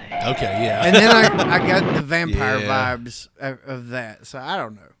 Attaboy. Okay, yeah. And then I got the vampire vibes of that. So I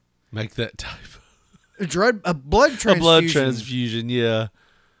don't know. Make that type. A blood transfusion. A blood transfusion, yeah.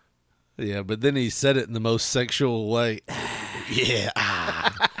 Yeah, but then he said it in the most sexual way. Yeah.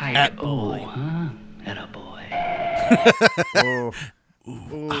 Type O, huh? Attaboy.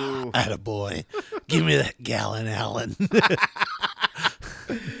 Oh. Attaboy. Give me that gallon, Allen.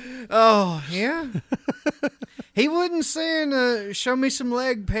 Oh, yeah. He wasn't saying, show me some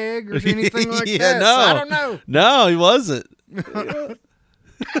leg peg or anything like that. No. So I don't know. No, he wasn't.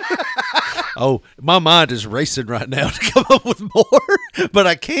 Oh, my mind is racing right now to come up with more, but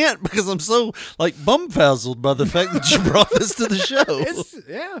I can't because I'm so bumfuzzled by the fact that you brought this to the show.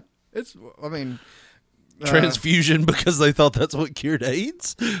 Transfusion because they thought that's what cured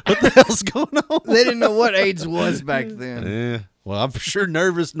AIDS? What the hell's going on? They didn't know what AIDS was back then. Yeah. Well, I'm sure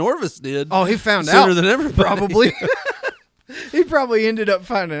Norvis did. Oh, he found out. Sooner than everybody. Probably. He probably ended up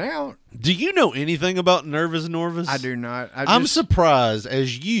finding out. Do you know anything about Norvis? I do not. I'm surprised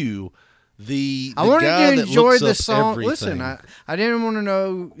as you, the I wanted guy to enjoy that the looks song. up everything. Listen, I didn't want to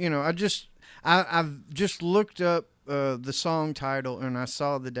know, I've just looked up the song title and I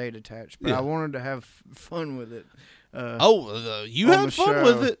saw the date attached, but I wanted to have fun with it. You had fun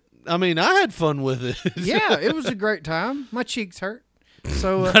with it. I mean, I had fun with it. Yeah, it was a great time. My cheeks hurt.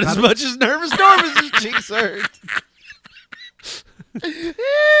 So not as much as Norvis's cheeks hurt.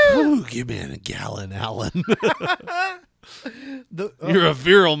 Ooh, give me a gallon, Allen. You're a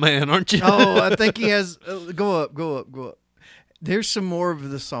virile man, aren't you? Oh, I think he has. Go up. There's some more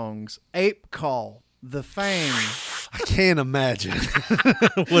of the songs. Ape Call, The Fang. I can't imagine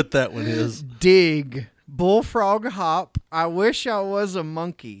what that one is. Dig, Bullfrog Hop, I Wish I Was a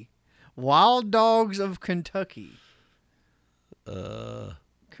Monkey, Wild Dogs of Kentucky. Come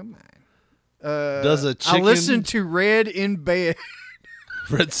on. Does a chicken... I listened to Red in Bed.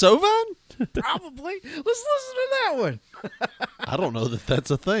 Red Sovine? Probably. Let's listen to that one. I don't know that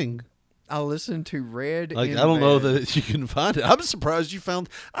that's a thing. I listened to Red in Bed. I don't know that you can find it. I'm surprised you found...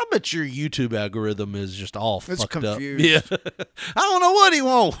 I bet your YouTube algorithm is just all fucked confused. up. Yeah. I don't know what he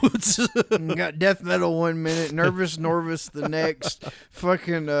wants. Got death metal 1 minute, Nervous Norvis the next,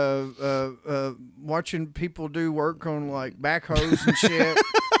 fucking watching people do work on backhoes and shit,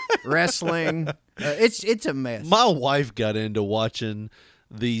 wrestling. It's a mess. My wife got into watching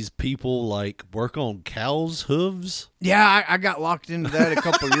these people work on cows' hooves. Yeah, I got locked into that a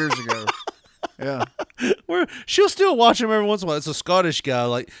couple years ago. Yeah. She'll still watch him every once in a while. It's a Scottish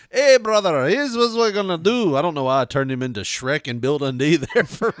guy hey, brother, here's what we're going to do. I don't know why I turned him into Shrek and Bill Dundee there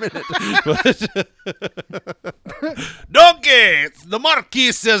for a minute. Donkey! The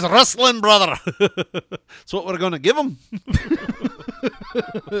Marquis says rustling, brother. That's what we're going to give him.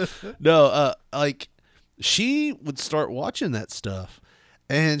 No, she would start watching that stuff,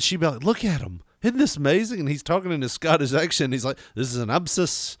 and she'd be like, look at him. Isn't this amazing? And he's talking in his Scottish accent. He's like, this is an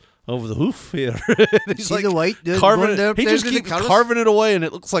abscess over the hoof here. He's see the white carving it. He just keeps carving it away, and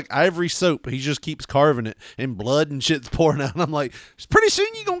it looks like ivory soap. He just keeps carving it, and blood and shit's pouring out. And I'm like, pretty soon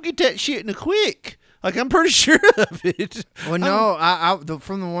you're going to get that shit in a quick. I'm pretty sure of it. Well, no,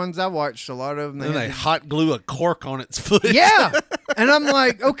 from the ones I watched, a lot of them. They hot glue a cork on its foot. Yeah. And I'm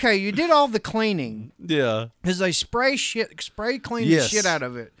like, okay, you did all the cleaning. Yeah. Because they spray clean the shit out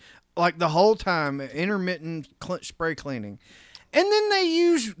of it. The whole time, intermittent spray cleaning. And then they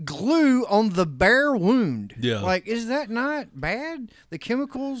use glue on the bare wound. Yeah. Is that not bad? The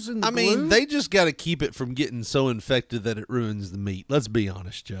chemicals in the glue? I mean, they just got to keep it from getting so infected that it ruins the meat. Let's be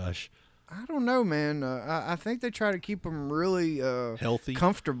honest, Josh. I don't know, man. I think they try to keep them really Healthy.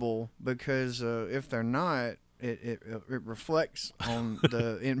 comfortable because if they're not, it reflects on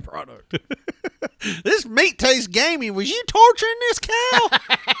the end product. This meat tastes gamey. Was you torturing this cow?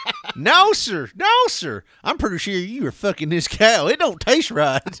 No, sir. No, sir. I'm pretty sure you were fucking this cow. It don't taste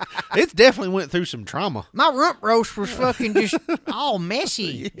right. It definitely went through some trauma. My rump roast was fucking just all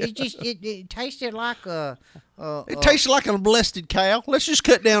messy. Yeah. It tasted like it tasted like a molested cow. Let's just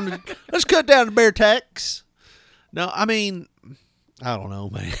cut down the bear tax. No, I mean, I don't know,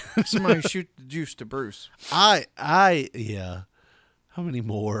 man. Somebody shoot the juice to Bruce. Yeah. How many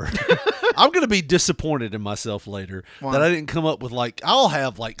more? I'm going to be disappointed in myself later that I didn't come up with I'll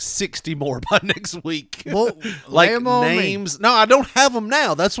have 60 more by next week. Well, lay 'em on names. Me. No, I don't have them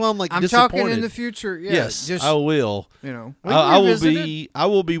now. That's why I'm disappointed. I'm talking in the future. Yeah, yes, I will. I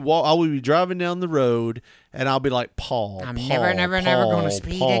will be driving down the road and I'll be like, Paul. I'm never going to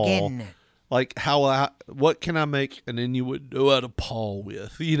speed again. Like what can I make an innuendo out of Paul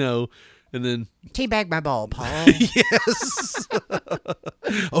with? And then teabag my ball, Paul. Yes.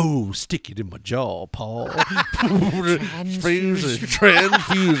 Oh, stick it in my jaw, Paul. Transfusion.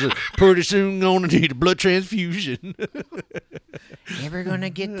 Pretty soon gonna need a blood transfusion. Never gonna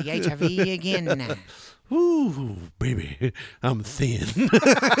get the HIV again. Ooh, baby, I'm thin.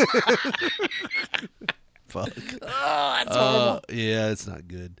 Fuck. Oh, that's horrible. Yeah, it's not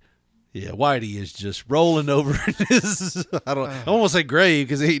good. Yeah, Whitey is just rolling over in his, I won't say grave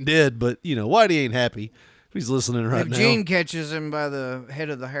because he ain't dead, but, Whitey ain't happy. He's listening right now. If Gene catches him by the head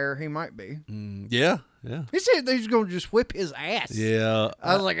of the hair, he might be. Yeah. He said he's going to just whip his ass. Yeah.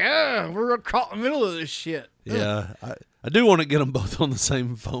 I was like, we're caught in the middle of this shit. Yeah. I do want to get them both on the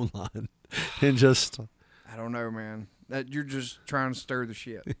same phone line and just. I don't know, man. That you're just trying to stir the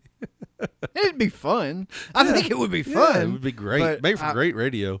shit. It'd be fun. I think it would be fun. Yeah, it would be great. Make for great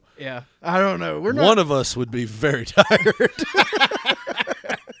radio. Yeah. I don't know. One of us would be very tired.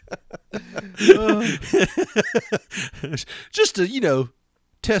 Just to,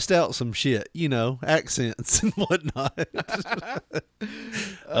 test out some shit, accents and whatnot.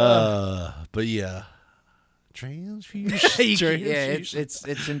 But yeah. Transfusion. Yeah,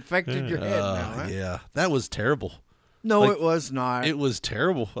 it's infected your head now. Huh? Yeah. That was terrible. No, it was not. It was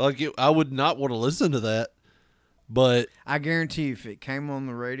terrible. I would not want to listen to that. But I guarantee you, if it came on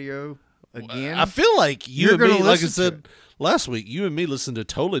the radio again, I feel like you and me, like I said last week, you and me listen to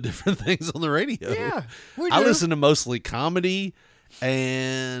totally different things on the radio. Yeah, we do. I listen to mostly comedy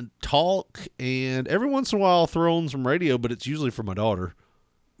and talk, and every once in a while I'll throw on some radio, but it's usually for my daughter.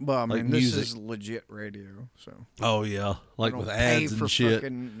 Well, I mean, this is legit radio, so. Oh yeah, with ads and shit.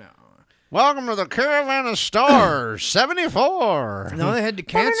 No. Welcome to the Caravan of Stars, 74. No, they had to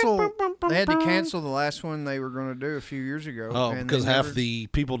cancel. They had to cancel the last one they were going to do a few years ago. Oh, because half the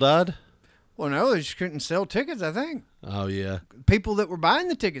people died? Well, no, they just couldn't sell tickets, I think. Oh, yeah. People that were buying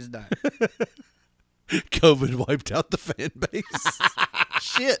the tickets died. COVID wiped out the fan base.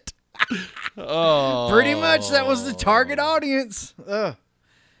 Shit. Oh. Pretty much that was the target audience. I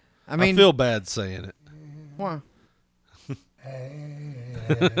feel bad saying it. Why?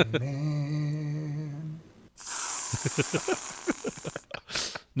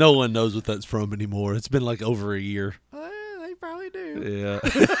 No one knows what that's from anymore. It's been over a year. They probably do. Yeah.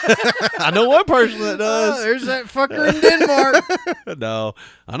 I know one person that does. There's that fucker in Denmark. No.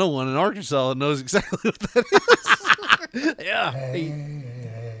 I know one in Arkansas that knows exactly what that is. Yeah.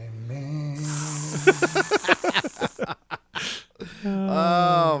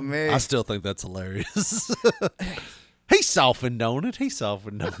 Oh, man. I still think that's hilarious. He softened on it.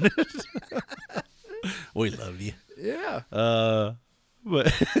 We love you. Yeah.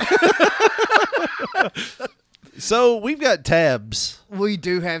 But so we've got tabs. We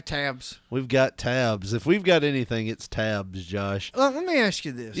do have tabs. We've got tabs. If we've got anything, it's tabs, Josh. Let me ask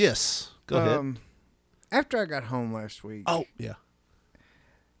you this. Yes. Go ahead. After I got home last week. Oh, yeah.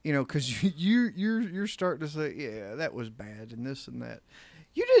 Because you're starting to say, yeah, that was bad and this and that.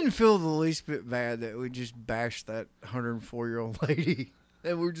 You didn't feel the least bit bad that we just bashed that 104-year-old lady,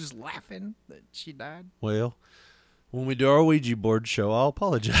 that we're just laughing that she died? Well, when we do our Ouija board show, I'll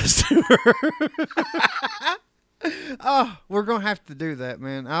apologize to her. Oh, we're gonna have to do that,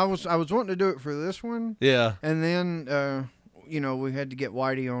 man. I was wanting to do it for this one. Yeah. And then we had to get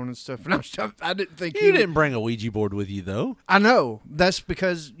Whitey on and stuff, and I didn't think you didn't bring a Ouija board with you though. I know. That's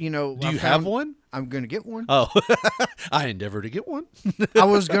because Do you have one? I'm gonna get one. Oh, I endeavor to get one. I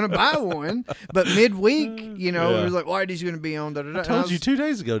was gonna buy one, but midweek, it was like Whitey's gonna be on. I told you 2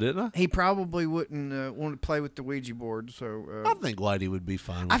 days ago, didn't I? He probably wouldn't want to play with the Ouija board, so I think Whitey would be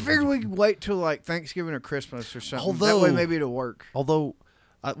fine. I figured we could wait till Thanksgiving or Christmas or something. That way maybe it'll work. Although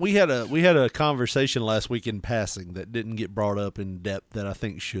We had a conversation last week in passing that didn't get brought up in depth that I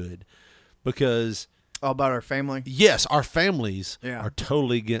think should, because about our family. Yes, our families Yeah. are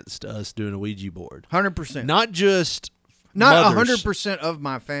totally against us doing a Ouija board. 100%. Not just Not mothers. 100% of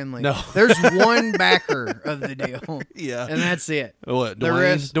my family. No. There's one backer of the deal. Yeah. And that's it. What? The Dwayne?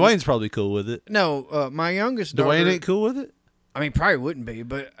 rest- Dwayne's probably cool with it. No, my youngest daughter. Dwayne ain't cool with it. I mean, probably wouldn't be,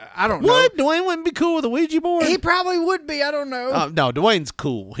 but I don't know. What? Dwayne wouldn't be cool with a Ouija board? He probably would be. I don't know. No, Dwayne's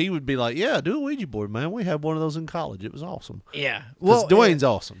cool. He would be like, yeah, do a Ouija board, man. We had one of those in college. It was awesome. Yeah. Well, Dwayne's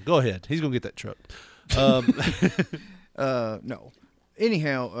awesome. Go ahead. He's going to get that truck. No.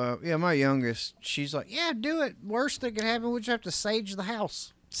 Anyhow, my youngest, she's like, yeah, do it. Worst that could happen, we just have to sage the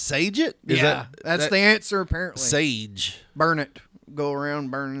house. Sage it? That's the answer, apparently. Sage. Burn it. Go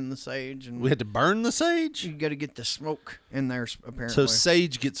around burning the sage. And We had to burn the sage? you got to get the smoke in there, apparently. So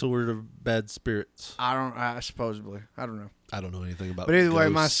sage gets rid of bad spirits. Supposedly. I don't know. I don't know anything about But either way,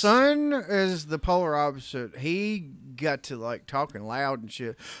 my ghosts. son is the polar opposite. He got to like talking loud and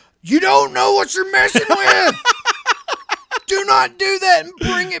shit. You don't know what you're messing with. Do not do that and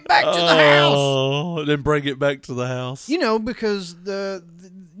bring it back to the house. Oh, then bring it back to the house. You know, because the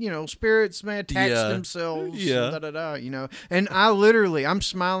spirits may attach Yeah. themselves. Yeah. And I'm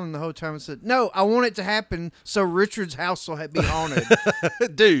smiling the whole time and said, no, I want it to happen so Richard's house will be haunted.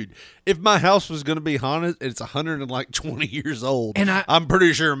 Dude, if my house was going to be haunted, it's 120 years old. And I'm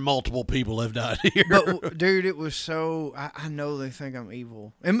pretty sure multiple people have died here. But, dude, it was so, I know they think I'm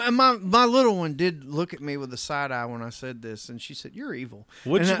evil. And my little one did look at me with a side eye when I said this, and she said, you're evil.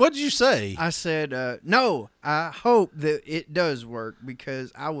 What'd you say? I said, no, I hope that it does work,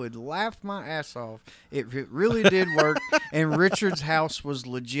 because I would laugh my ass off if it really did work and Richard's house was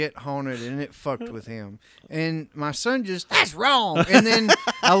legit haunted and it fucked with him. And my son that's wrong. And then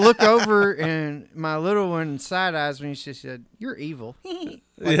I look over and my little one side eyes me and she said, you're evil.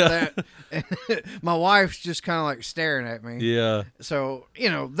 Like that. And my wife's just kind of like staring at me. Yeah. So,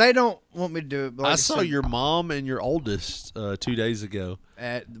 they don't want me to do it. But like I saw said, your mom and your oldest 2 days ago.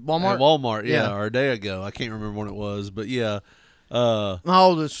 at Walmart. At Walmart, Yeah. or a day ago. I can't remember when it was, but yeah. My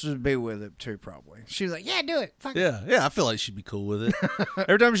oldest would be with it too, probably. She was like, "Yeah, do it." Fuck it. Yeah, I feel like she'd be cool with it.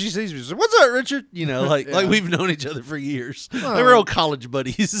 Every time she sees me, she's like, "What's up, Richard?" Like we've known each other for years. Well, They were old college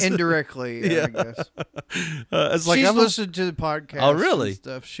buddies. Indirectly, Yeah. I guess. It's like She's listened to the podcast. Oh, really? And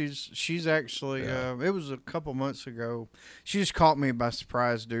stuff. She's actually. It was a couple months ago. She just caught me by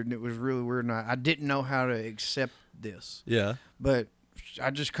surprise, dude, and it was really weird. And I didn't know how to accept this. Yeah. But I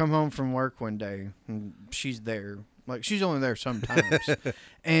just come home from work one day and she's there. Like, she's only there sometimes.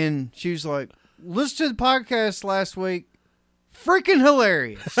 And she was like, listen to the podcast last week. Freaking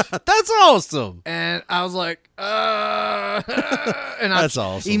hilarious. That's awesome. And I was like, and That's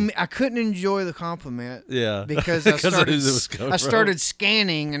awesome. I couldn't enjoy the compliment. Yeah. Because I 'Cause of who it was coming started from.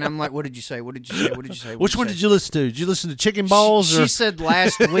 scanning, and I'm like, what did you say? What did you say? What did you say? Which one did you listen to? Did you listen to Chicken Balls? She or? said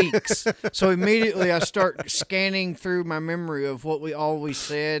last week's. So immediately I start scanning through my memory of what we always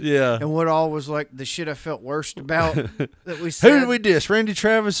said. Yeah. And what all was like the shit I felt worst about that we said. Who did we diss? Randy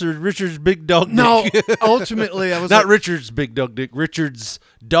Travis or Richard's big dog dick? No, ultimately I was Not like, Richard's big dog dick. Richard's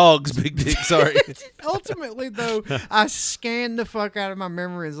dog's big dick. Sorry. ultimately, though, I scanned the fuck out of my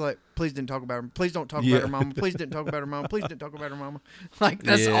memory and was like, please didn't talk about her. Please don't talk about her mama. Please didn't talk about her mama. Please didn't talk about her mama. Like,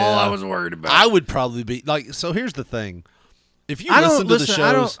 that's all I was worried about. I would probably be like, so here's the thing. If you I listen don't to the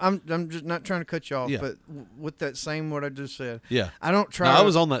shows. I'm just not trying to cut you off, Yeah. but with that same what I just said. Yeah. I don't try. No, I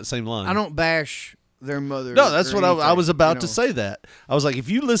was on that same line. I don't bash their mother. No, that's or what I anything, was about you to know. say that. I was like, if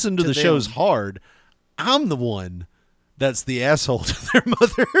you listen to the them. shows hard, I'm the one that's the asshole to their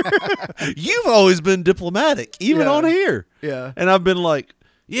mother. You've always been diplomatic, even Yeah. on here. Yeah. And I've been like,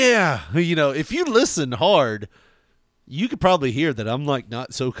 yeah, if you listen hard, you could probably hear that I'm like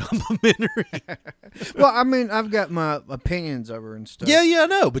not so complimentary. Well, I mean, I've got my opinions of her and stuff. Yeah, I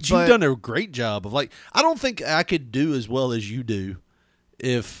know. But you've But- done a great job of like, I don't think I could do as well as you do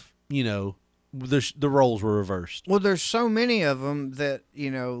if, the roles were reversed. Well, there's so many of them that,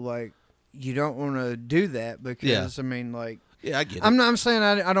 like, you don't want to do that because, I mean, like, Yeah, I get it. I'm saying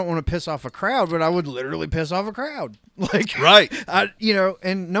I don't want to piss off a crowd, but I would literally piss off a crowd. Like, Right.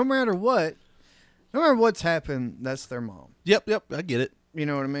 And no matter what's happened, that's their mom. Yep, I get it. You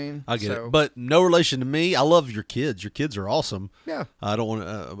know what I mean? I get So, it. But no relation to me. I love your kids. Your kids are awesome. yeah. I don't want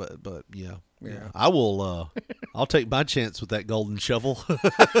to, but yeah. Yeah. I will, I'll take my chance with that golden shovel.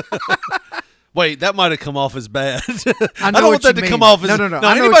 Wait, that might have come off as bad. I know don't what want that you to come mean. off as... No. I know what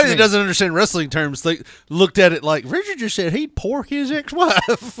anybody you that mean. doesn't understand wrestling terms looked at it like, Richard just said he'd pork his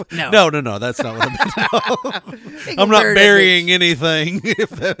ex-wife. No. No, that's not what I meant. He I'm gonna not bury that burying anything.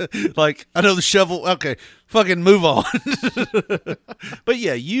 Like, I know the shovel... Okay, fucking move on. But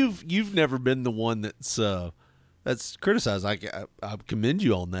yeah, you've never been the one that's criticized. I commend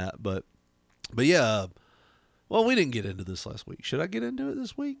you on that, but yeah... Well, we didn't get into this last week. Should I get into it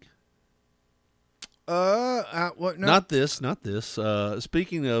this week? What? No. Not this.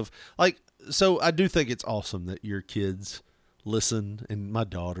 Speaking of, so I do think it's awesome that your kids listen, and my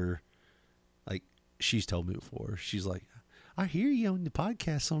daughter, she's told me before, she's like, I hear you on the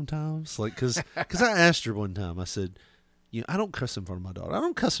podcast sometimes, because I asked her one time, I said, I don't cuss in front of my daughter. I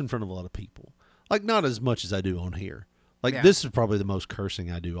don't cuss in front of a lot of people, not as much as I do on here. This is probably the most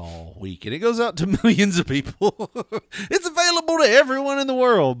cursing I do all week, and it goes out to millions of people. It's available to everyone in the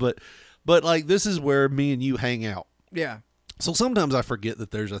world, but this is where me and you hang out. Yeah. So sometimes I forget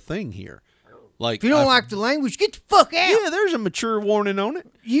that there's a thing here. If you don't like the language, get the fuck out. Yeah, there's a mature warning on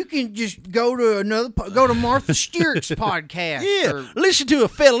it. You can just go to Martha Stewart's podcast. Yeah, listen to a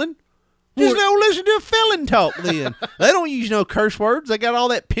felon. Just don't listen to a felon talk then. They don't use no curse words. They got all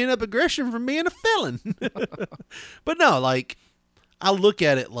that pent-up aggression from being a felon. But no, I look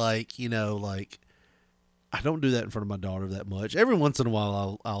at it I don't do that in front of my daughter that much. Every once in a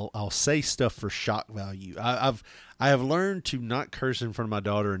while, I'll say stuff for shock value. I have learned to not curse in front of my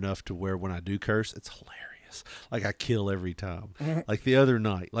daughter enough to where when I do curse, it's hilarious. I kill every time. Like the other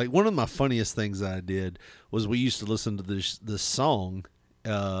night, one of my funniest things that I did was we used to listen to this song.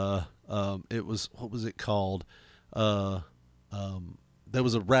 It was, what was it called? There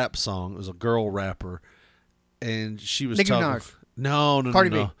was a rap song. It was a girl rapper, and she was Nicki talking. Minaj. No, Cardi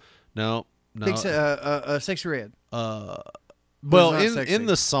B. No. Sexy Red. Well, in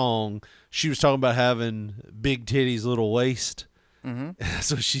the song, she was talking about having big titties, little waist. Mm-hmm.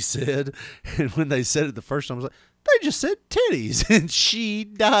 That's what she said. And when they said it the first time, I was like, they just said titties. And she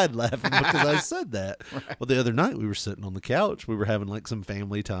died laughing because I said that. Right. Well, the other night we were sitting on the couch. We were having some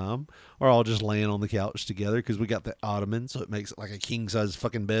family time. We're all just laying on the couch together because we got the ottoman, so it makes it like a king-size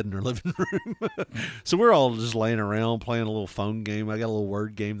fucking bed in our living room. So we're all just laying around playing a little phone game. I got a little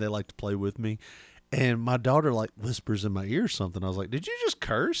word game they like to play with me. And my daughter whispers in my ear something. I was like, did you just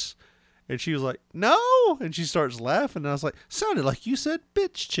curse? And she was like, no. And she starts laughing. And I was like, sounded like you said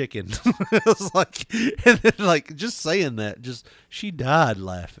bitch chicken. I was like, and then just saying that, she died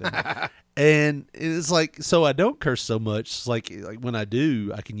laughing. And it's so I don't curse so much. It's like when I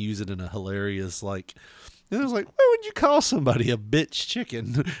do, I can use it in a hilarious, and I was like, why would you call somebody a bitch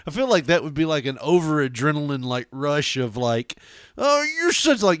chicken? I feel like that would be an over adrenaline rush of oh, you're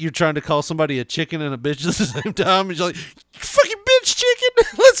such you're trying to call somebody a chicken and a bitch at the same time. And you're like, fucking bitch chicken,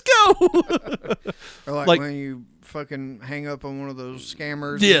 let's go. Or when you fucking hang up on one of those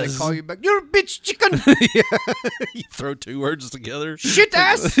scammers yes. and they call you back, you're a bitch chicken. Yeah. You throw two words together. Shit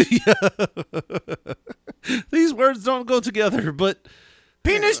ass. These words don't go together, but...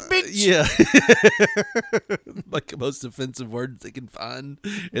 Penis bitch. Yeah. The most offensive words they can find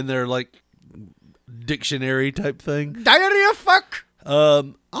in their dictionary type thing. Diarrhea fuck.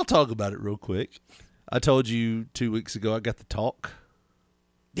 I'll talk about it real quick. I told you 2 weeks ago I got the talk.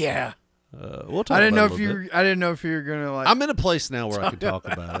 Yeah. We'll talk I didn't about know it if you I didn't know if you were going to I'm in a place now where I can talk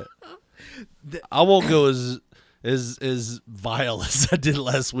about it. I won't go as vile as I did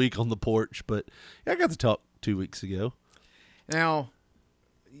last week on the porch, but yeah, I got the talk 2 weeks ago. Now,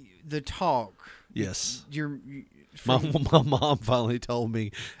 the talk. Yes. My mom finally told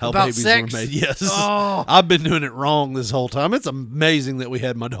me how about babies sex? were made. Yes. Oh. I've been doing it wrong this whole time. It's amazing that we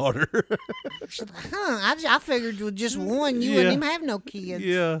had my daughter. I figured with just one, you wouldn't even have no kids.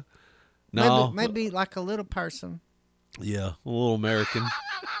 Yeah. No. Maybe like a little person. Yeah, a little American.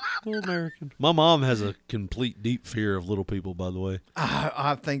 My mom has a complete deep fear of little people, by the way.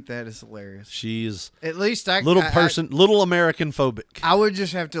 I think that is hilarious. She is at least little American phobic. I would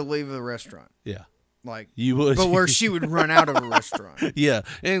just have to leave the restaurant. Yeah. You would. But where she would run out of a restaurant. Yeah,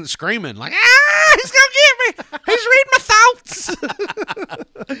 and screaming he's going to get me. He's reading my thoughts.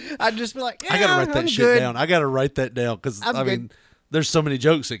 I'd just be like, yeah, I got to write that I'm shit good. down. I got to write that down because, there's so many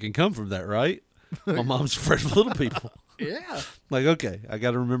jokes that can come from that, right? My mom's afraid of little people. Yeah. Okay, I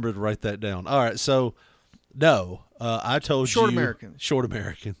got to remember to write that down. All right, so, no, I told Short Americans. Short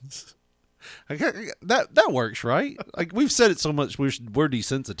Americans. That works, right? We've said it so much, we're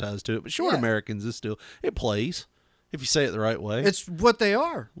desensitized to it, but short Americans is still, it plays, if you say it the right way. It's what they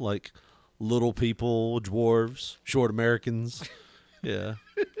are. Little people, dwarves, short Americans. Yeah.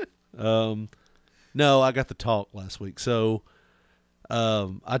 No, I got the talk last week, so...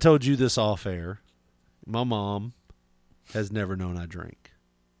 I told you this off air. My mom has never known I drink.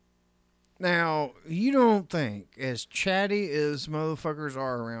 Now, you don't think, as chatty as motherfuckers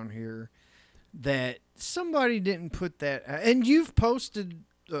are around here, that somebody didn't put that... And you've posted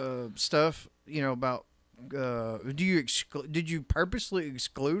stuff, about... did you purposely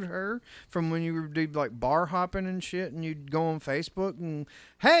exclude her from when you were doing like bar hopping and shit, and you'd go on Facebook and,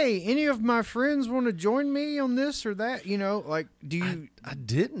 hey, any of my friends want to join me on this or that? Do you? I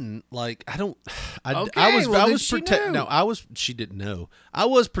didn't like. I don't. Okay, I was. well, I then was she protect. knew. No, I was. She didn't know. I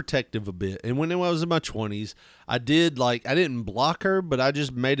was protective a bit, and when I was in my 20s, I did like. I didn't block her, but I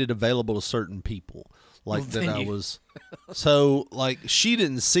just made it available to certain people. Like that I was. So, like, she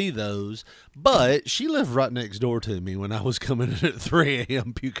didn't see those, but she lived right next door to me when I was coming in at 3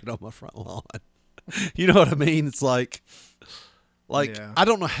 a.m. puking on my front lawn. You know what I mean? It's like yeah. I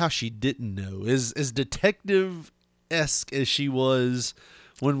don't know how she didn't know. As detective-esque as she was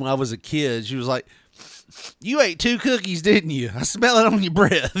when I was a kid, she was like, you ate 2 cookies, didn't you? I smell it on your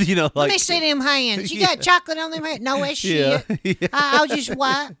breath. Let me see them hands. You got chocolate on them hands? No, that's shit. Yeah. I'll just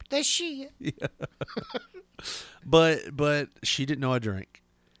wipe. That's shit. Yeah. But she didn't know I drank.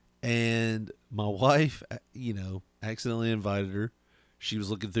 And my wife, accidentally invited her. She was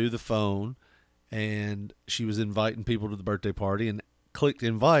looking through the phone, and she was inviting people to the birthday party and clicked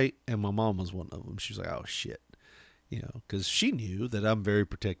invite, and my mom was one of them. She was like, oh, shit. Because she knew that I'm very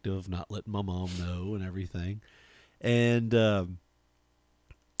protective of not letting my mom know and everything. And I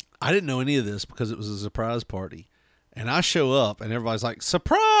didn't know any of this because it was a surprise party. And I show up, and everybody's like,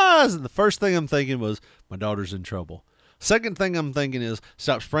 surprise! And the first thing I'm thinking was, my daughter's in trouble. Second thing I'm thinking is,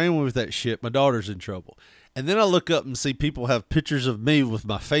 stop spraying me with that shit. My daughter's in trouble. And then I look up and see people have pictures of me with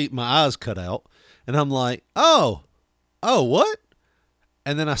my eyes cut out. And I'm like, oh, what?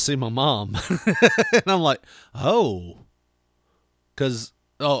 And then I see my mom. And I'm like, oh.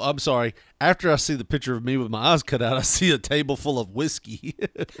 I'm sorry. After I see the picture of me with my eyes cut out, I see a table full of whiskey.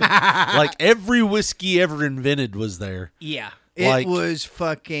 Like every whiskey ever invented was there. Yeah. It was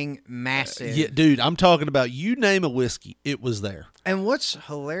fucking massive. Yeah, dude, I'm talking about you name a whiskey, it was there. And what's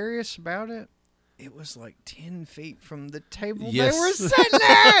hilarious about it, it was like 10 feet from the table yes. they were sitting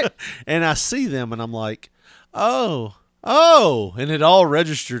at. And I see them, and I'm like, oh. And it all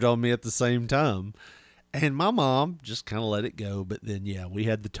registered on me at the same time. And my mom just kind of let it go. But then, yeah, we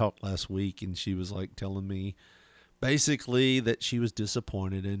had the talk last week, and she was like telling me basically that she was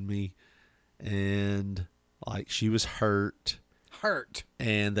disappointed in me, and like she was hurt,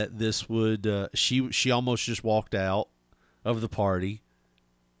 and that this would she almost just walked out of the party.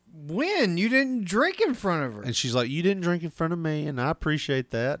 When you didn't drink in front of her, and she's like, "You didn't drink in front of me, and I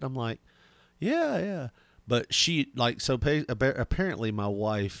appreciate that." And I'm like, "Yeah." But she apparently my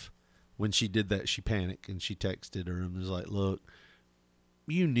wife, when she did that, she panicked and she texted her and was like, "Look,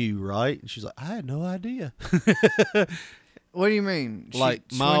 you knew, right?" And she's like, "I had no idea." What do you mean? My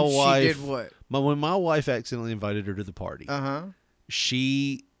wife. She did what? When my wife accidentally invited her to the party,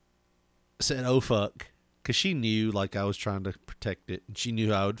 she said, "Oh fuck," because she knew like I was trying to protect it, and she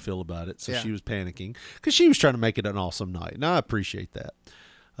knew how I would feel about it, so she was panicking because she was trying to make it an awesome night, and I appreciate that.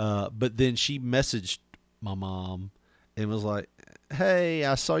 But then she messaged my mom and was like, "Hey,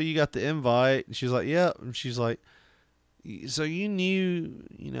 I saw you got the invite." And she's like, "Yep." And she's like, "So you knew,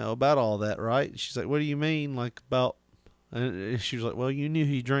 about all that, right?" And she's like, "What do you mean, like about?" And she was like, "Well, you knew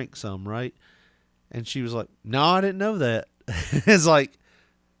he drank some, right?" And she was like, "No, I didn't know that." It's like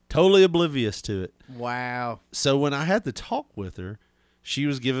totally oblivious to it. Wow. So when I had to talk with her, she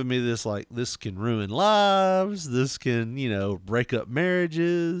was giving me this like, this can ruin lives. This can, break up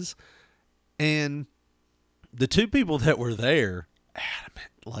marriages. And the two people that were there,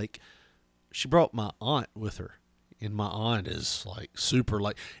 adamant, like, she brought my aunt with her. And my aunt is like super,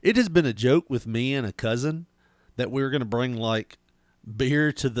 like, it has been a joke with me and a cousin that we were going to bring like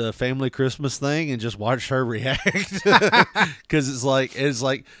beer to the family Christmas thing and just watch her react. Cause it's like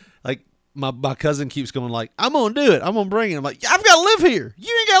my cousin keeps going like, "I'm going to do it. I'm going to bring it." I'm like, "I've got to live here.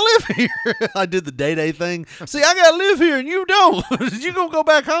 You ain't got to live here." I did the day thing. "See, I got to live here and you don't." "You going to go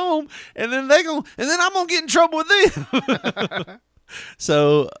back home and then I'm going to get in trouble with them."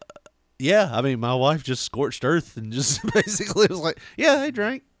 So yeah, I mean, my wife just scorched earth and just basically was like, "Yeah, they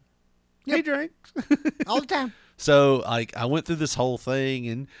drank. Yep. They drank all the time." So, like, I went through this whole thing,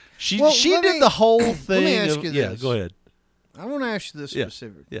 and she did the whole thing. Let me ask you this. Yeah, go ahead. I want to ask you this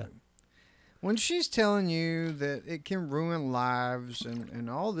specifically. Yeah. When she's telling you that it can ruin lives and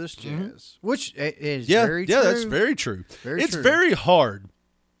all this jazz, which is very true. Yeah, that's very true. It's very hard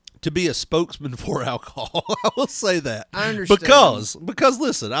to be a spokesman for alcohol. I will say that. I understand. Because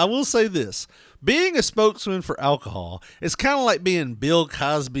listen, I will say this. being a spokesman for alcohol is kind of like being Bill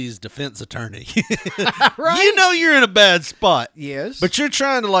Cosby's defense attorney. Right? You know you're in a bad spot. Yes. But you're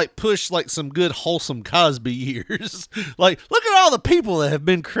trying to like push like some good wholesome Cosby years. Like, look at all the people that have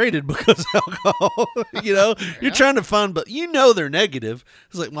been created because of alcohol. You know, you're trying to find, but you know they're negative.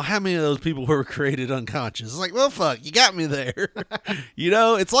 It's like, well, how many of those people were created unconscious? It's like, well, fuck, you got me there. You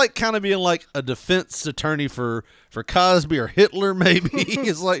know, it's like kind of being like a defense attorney for Cosby or Hitler, maybe.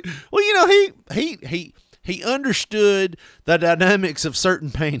 It's like, well, you know, he understood the dynamics of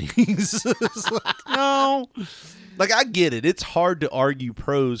certain paintings. It's like, no. Like, I get it. It's hard to argue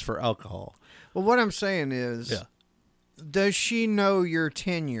pros for alcohol. Well, what I'm saying is, Yeah. Does she know your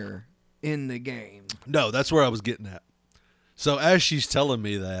tenure in the game? No, that's where I was getting at. So as she's telling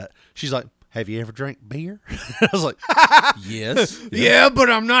me that, she's like, have you ever drank beer? I was like, yes. Yeah, but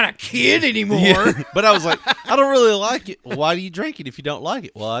I'm not a kid anymore. Yeah. But I was like, I don't really like it. Well, why do you drink it if you don't like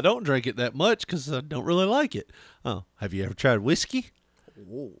it? Well, I don't drink it that much because I don't really like it. Oh, have you ever tried whiskey?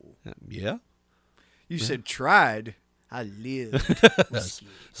 Oh. Yeah. You said tried. I lived whiskey.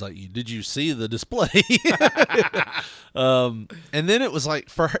 It's like, did you see the display? And then it was like,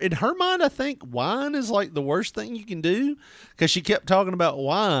 for her, in her mind, I think wine is like the worst thing you can do because she kept talking about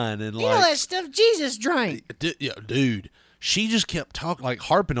wine and You know that stuff Jesus drank. Dude, she just kept talking, like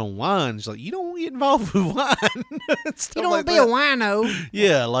harping on wine. She's like, you don't want to get involved with wine. You don't want to be a wino.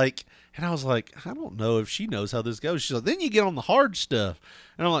 Yeah, like, and I was like, I don't know if she knows how this goes. She's like, then you get on the hard stuff.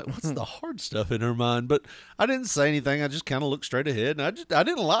 And I'm like, what's the hard stuff in her mind? But I didn't say anything. I just kind of looked straight ahead. And I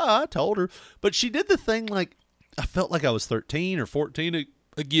didn't lie. I told her. But she did the thing like, I felt like I was 13 or 14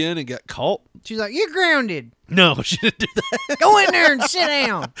 again and got caught. She's like, you're grounded. No, she didn't do that. Go in there and sit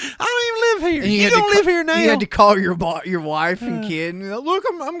down. I don't even live here. And You don't live here now. You had to call your wife and kid and be like, look,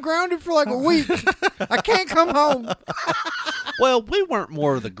 I'm grounded for like a week. I can't come home. Well, we weren't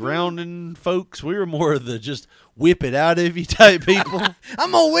more of the grounding folks. We were more of the just whip it out of you type people.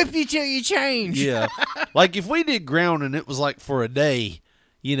 I'm going to whip you till you change. Yeah. Like if we did grounding, it was like for a day,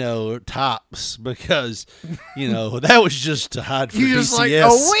 you know, tops, because, you know, that was just to hide for You DCS. just like, a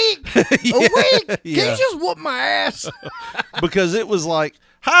week? Yeah. A week? Can Yeah. you just whoop my ass? Because it was like,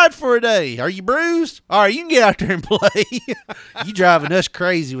 hide for a day. Are you bruised? All right, you can get out there and play. You driving us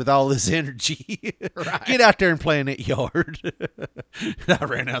crazy with all this energy. Right. Get out there and play in that yard. And I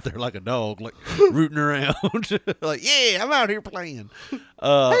ran out there like a dog, like rooting around. Like, yeah, I'm out here playing. Hey,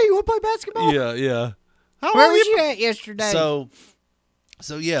 you want to play basketball? Yeah, yeah. Where was you at yesterday?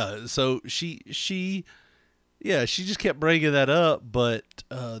 So yeah, so she just kept bringing that up, but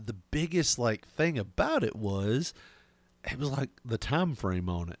the biggest like thing about it was like the time frame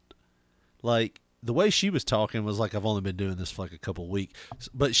on it. Like the way she was talking was like, I've only been doing this for like a couple weeks,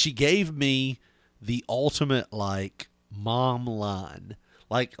 but she gave me the ultimate like mom line.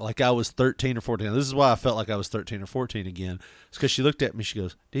 Like I was 13 or 14. This is why I felt like I was 13 or 14 again. It's because she looked at me. She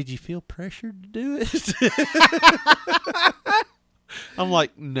goes, "Did you feel pressured to do it?" I'm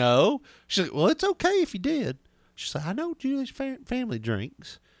like, "No." She's like, "Well, it's okay if you did." She's like, "I know Julie's family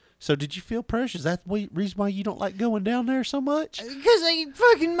drinks. So did you feel pressure? Is that the reason why you don't like going down there so much?" Because they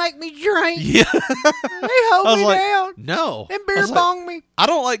fucking make me drink. Yeah. They hold me down. No. And beer bong me. I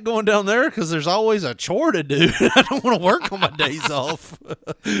don't like going down there because there's always a chore to do. I don't want to work on my days off.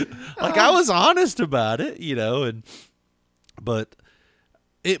 Like I was honest about it, you know, but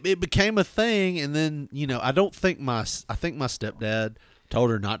it became a thing. And then, you know, I think my stepdad told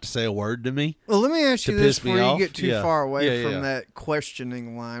her not to say a word to me. Well, let me ask you this before you get too far away from Yeah. that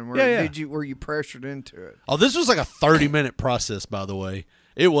questioning line. Where were you pressured into it? Oh, this was like a 30-minute process, by the way.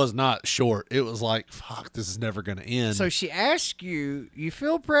 It was not short. It was like, fuck, this is never going to end. So she asked you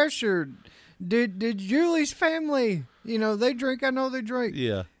feel pressured. Did Julie's family, you know, they drink? I know they drink.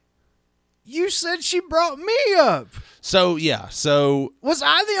 Yeah. You said she brought me up. So, yeah. So. Was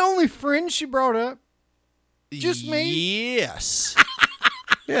I the only friend she brought up? Just me? Yes.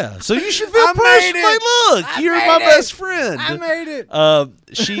 Yeah. So you should feel pressured. Like, look, you're my best friend. I made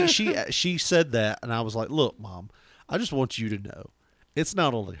it. She said that, and I was like, look, Mom, I just want you to know, it's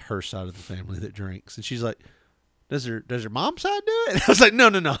not only her side of the family that drinks. And she's like, does her mom's side do it? And I was like, no,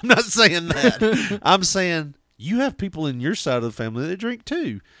 I'm not saying that. I'm saying you have people in your side of the family that drink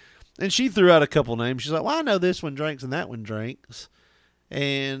too. And she threw out a couple names. She's like, well, I know this one drinks and that one drinks.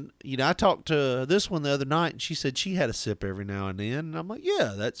 And, you know, I talked to this one the other night, and she said she had a sip every now and then. And I'm like,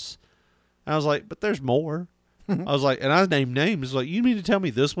 yeah, I was like, but there's more. I was like, and I named names. Like, you mean to tell me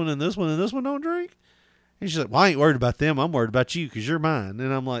this one and this one and this one don't drink? And she's like, well, I ain't worried about them. I'm worried about you because you're mine.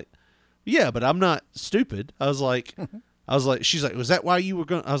 And I'm like, yeah, but I'm not stupid. I was like, she's like, was that why you were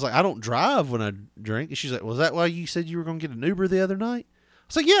going? I was like, I don't drive when I drink. And she's like, was that why you said you were going to get an Uber the other night? I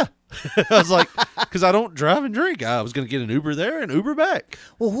was like, yeah. I was like, because I don't drive and drink. I was going to get an Uber there and Uber back.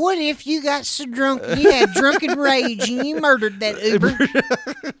 Well, what if you got so drunk and you had drunken rage and you murdered that Uber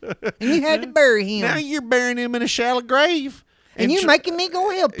and you had to bury him? Now you're burying him in a shallow grave. And you're making me go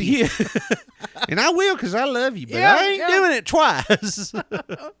help you. Yeah. And I will because I love you, but Yeah, I ain't doing it twice.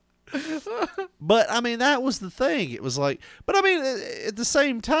 But, I mean, that was the thing. It was like, but, I mean, at the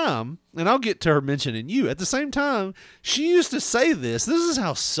same time, and I'll get to her mentioning you, at the same time, she used to say this. This is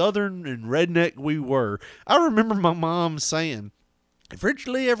how southern and redneck we were. I remember my mom saying, if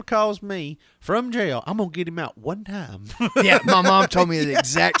Richard Lee ever calls me from jail, I'm going to get him out one time. Yeah, my mom told me the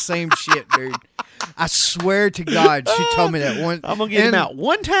exact same shit, dude. I swear to God, she told me that one. I'm going to get him out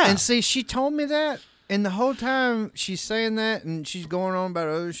one time. And see, she told me that, and the whole time she's saying that and she's going on about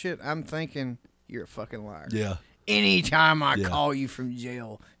other shit, I'm thinking, you're a fucking liar. Yeah. Anytime I call you from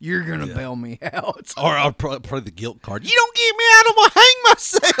jail, you're going to bail me out. Or I'll probably the guilt card. You don't get me out, I'm going to hang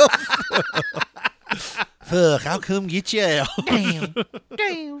myself. Fuck, I'll come get you out.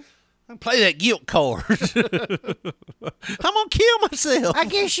 Damn. Play that guilt card. I'm going to kill myself. I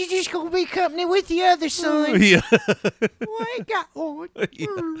guess you're just going to be company with the other son. Yeah. Well, I ain't got one. Yeah.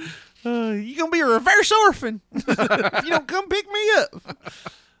 You're going to be a reverse orphan if you don't come pick me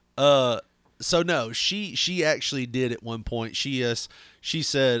up. So, no, she actually did at one point. She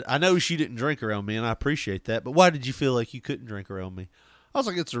said, I know she didn't drink around me, and I appreciate that, but why did you feel like you couldn't drink around me? I was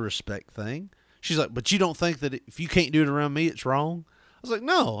like, it's a respect thing. She's like, but you don't think that if you can't do it around me, it's wrong? I was like,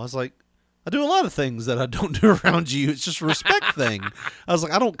 no. I was like, I do a lot of things that I don't do around you. It's just a respect thing. I was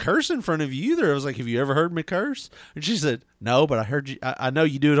like, I don't curse in front of you either. I was like, have you ever heard me curse? And she said, no, but I heard you. I know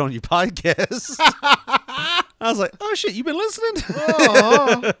you do it on your podcast. I was like, oh, shit, you been listening?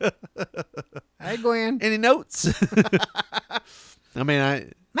 Oh. Hey, Gwen. Any notes? I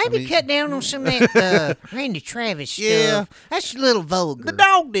mean, Maybe cut down on some of that Randy Travis stuff. Yeah. That's a little vulgar. the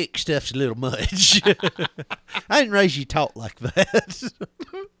dog dick stuff's a little much. I didn't raise you talk like that.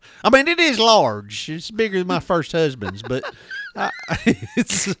 I mean, it is large. It's bigger than my first husband's, but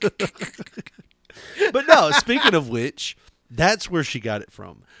it's. But no, speaking of which, that's where she got it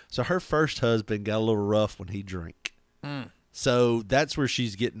from. So her first husband got a little rough when he drank. So that's where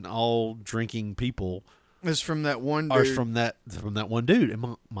she's getting all drinking people. It's from that one dude. Or from that one dude.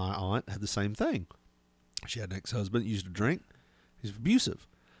 And my aunt had the same thing. She had an ex-husband that used to drink. He's abusive.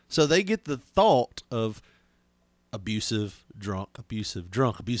 So they get the thought of abusive, drunk, abusive,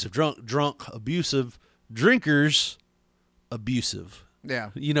 drunk, abusive, drunk, abusive, drinkers, abusive. Yeah.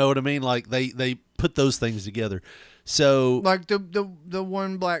 You know what I mean? Like they put those things together. So like the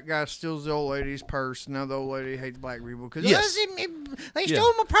one black guy steals the old lady's purse. Now the old lady hates black people because they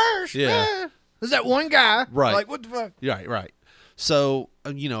stole my purse. Yeah. There's that one guy. Right. Like, what the fuck? Right. So,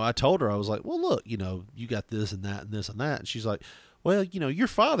 I told her, I was like, well, look, you got this and that and this and that. And she's like, well, your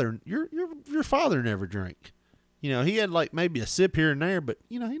father never drank. He had like maybe a sip here and there, but,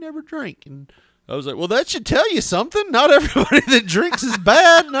 he never drank. And I was like, well, that should tell you something. Not everybody that drinks is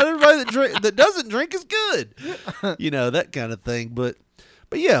bad. Not everybody that doesn't drink is good. That kind of thing. But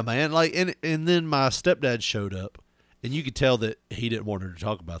yeah, man, like, and then my stepdad showed up, and you could tell that he didn't want her to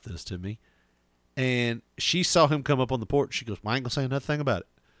talk about this to me. And she saw him come up on the porch. She goes, well, I ain't going to say another thing about it.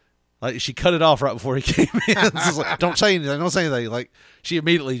 Like, she cut it off right before he came in. It's like, don't say anything. Like, she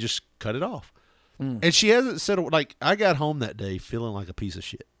immediately just cut it off. And she hasn't said, like, I got home that day feeling like a piece of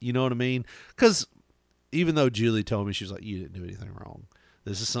shit. You know what I mean? Because even though Julie told me, she was like, you didn't do anything wrong.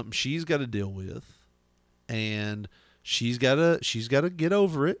 This is something she's got to deal with. And she's got to get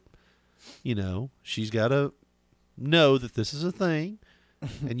over it. She's got to know that this is a thing.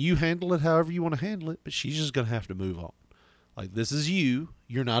 And you handle it however you want to handle it, but she's just going to have to move on. Like, this is you.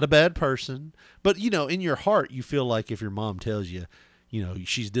 You're not a bad person. But, in your heart, you feel like if your mom tells you,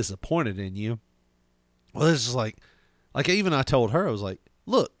 she's disappointed in you. Well, this is like even I told her, I was like,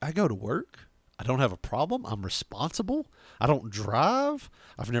 look, I go to work. I don't have a problem. I'm responsible. I don't drive.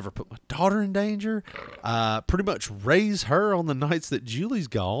 I've never put my daughter in danger. I pretty much raise her on the nights that Julie's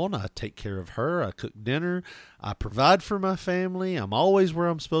gone. I take care of her. I cook dinner. I provide for my family. I'm always where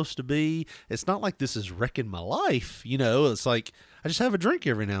I'm supposed to be. It's not like this is wrecking my life. It's like I just have a drink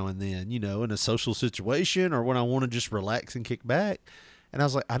every now and then, in a social situation or when I want to just relax and kick back. And I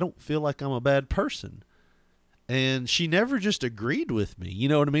was like, I don't feel like I'm a bad person. And she never just agreed with me. You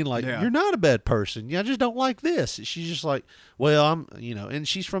know what I mean? Like, You're not a bad person. I just don't like this. She's just like, well, I'm, and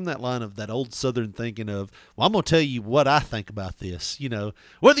she's from that line of that old Southern thinking of, well, I'm going to tell you what I think about this.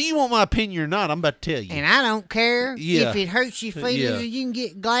 Whether you want my opinion or not, I'm about to tell you. And I don't care if it hurts your feelings or you can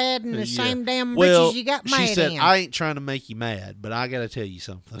get glad in the same damn britches you got mad in. She said, I ain't trying to make you mad, but I got to tell you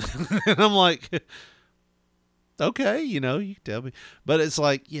something. And I'm like, okay, you can tell me. But it's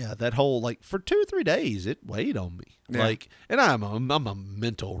like, yeah, that whole, like, for 2 or 3 days, it weighed on me. Yeah. Like, and I'm a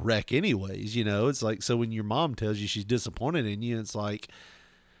mental wreck anyways, It's like, so when your mom tells you she's disappointed in you, it's like,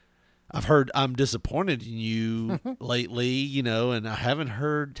 I've heard I'm disappointed in you lately, and I haven't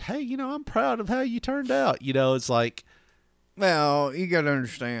heard, hey, I'm proud of how you turned out. It's like. Well, you got to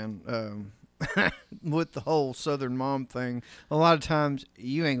understand, with the whole Southern mom thing, a lot of times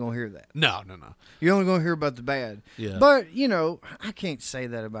you ain't going to hear that. No. You're only going to hear about the bad. Yeah. But, I can't say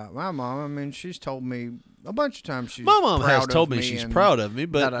that about my mom. I mean, she's told me a bunch of times she's my mom proud has told of me she's proud of me,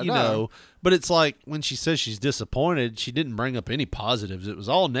 but, but it's like when she says she's disappointed, she didn't bring up any positives. It was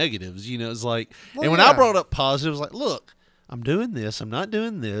all negatives, It's like, well, and when I brought up positives, like, look, I'm doing this. I'm not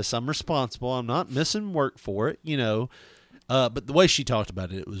doing this. I'm responsible. I'm not missing work for it, But the way she talked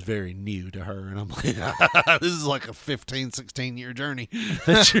about it, it was very new to her. And I'm like, this is like a 15, 16-year journey.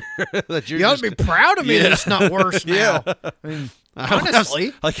 That you're you ought to be proud of me that it's not worse now. Yeah. I mean,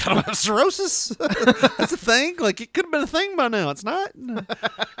 honestly. I don't have cirrhosis. That's a thing. Like, it could have been a thing by now. It's not.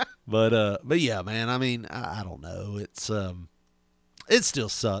 But yeah, man, I mean, I don't know. It still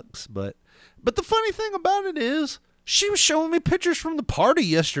sucks. But the funny thing about it is, she was showing me pictures from the party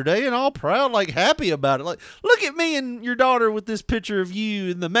yesterday and all proud, like happy about it. Like, look at me and your daughter with this picture of you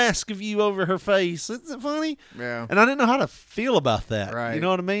and the mask of you over her face. Isn't it funny? Yeah. And I didn't know how to feel about that. Right. You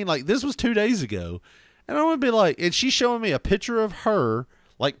know what I mean? Like, this was 2 days ago. And I would be like, and she's showing me a picture of her,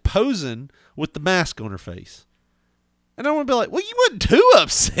 like, posing with the mask on her face. And I would be like, well, you weren't too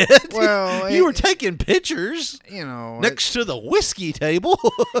upset. Well, you were taking pictures, next to the whiskey table.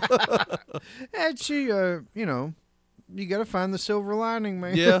 And she, you got to find the silver lining,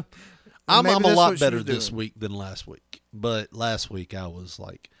 man. Yeah. I'm a lot better this week than last week. But last week I was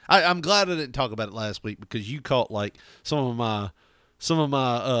like, I'm glad I didn't talk about it last week because you caught like some of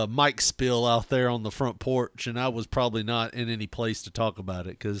my mic spill out there on the front porch, and I was probably not in any place to talk about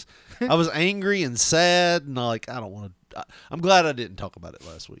it because I was angry and sad, and like I don't want to. I'm glad I didn't talk about it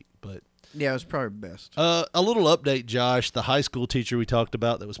last week, but yeah, it was probably best. A little update, Josh. The high school teacher we talked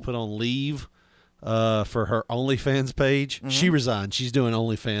about that was put on leave for her OnlyFans page. Mm-hmm. She resigned. She's doing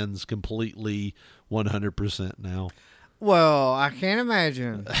OnlyFans completely 100% now. Well, I can't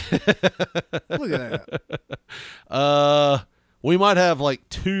imagine. Look at that. We might have like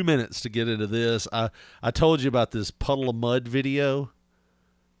 2 minutes to get into this. I told you about this puddle of mud video.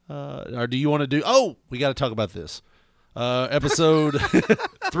 Or do you want to do? Oh, we got to talk about this. Episode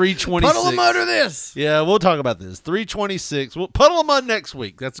 326. Puddle of mud or this? Yeah, we'll talk about this. 326. Well, puddle of mud next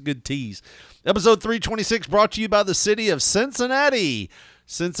week. That's a good tease. Episode 326 brought to you by the city of Cincinnati.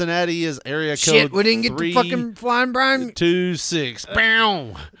 Cincinnati is area code. Shit, we didn't get the fucking flying Brian. 26.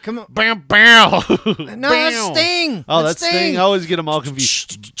 Bow. Come on. Bow, bow. No, that's Sting. Oh, that's Sting. I always get them all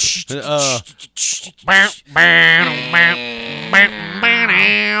confused. No,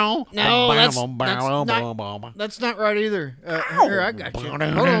 that's not right either. Here, I got you. Hold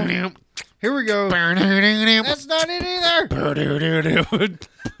on. Here we go. That's not it either.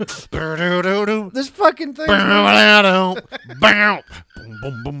 This fucking thing.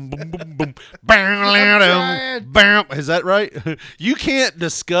 Is that right? You can't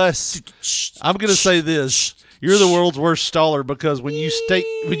discuss. I'm going to say this. You're the world's worst staller because when you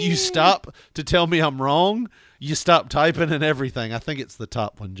stop to tell me I'm wrong, you stop typing and everything. I think it's the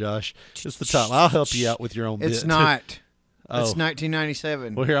top one, Josh. It's the top. I'll help you out with your own bit. It's not. It's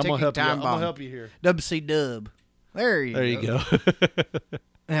 1997. Well, here, I'm going to help you. I'm going to help you here. WC There you go.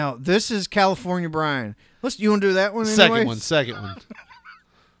 Now, this is California Brian. You want to do that one anyway? Second one.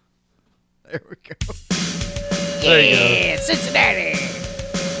 There we go. There you go. Cincinnati.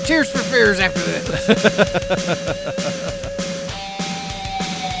 Cheers for fears after this.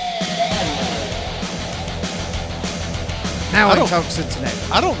 Now I talk Cincinnati.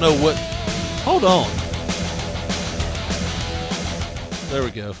 I don't know what. Hold on. There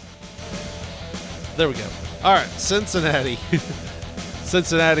we go. All right, Cincinnati.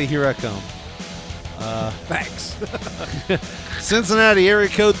 Cincinnati, here I come. Thanks. Cincinnati, area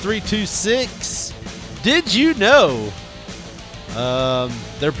code 326. Did you know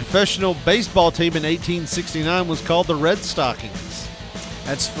their professional baseball team in 1869 was called the Red Stockings?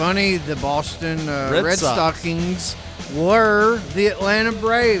 That's funny. The Boston Red Stockings were the Atlanta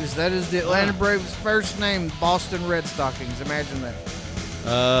Braves. That is the Atlanta Braves' first name, Boston Red Stockings. Imagine that.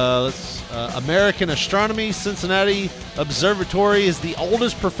 American Astronomy Cincinnati Observatory is the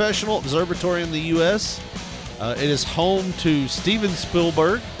oldest professional observatory in the U.S. It is home to Steven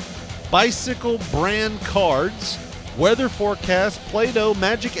Spielberg, bicycle brand cards, weather forecast, Play-Doh,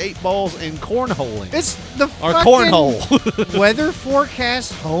 Magic 8 Balls, and cornholing. It's the fucking cornhole. weather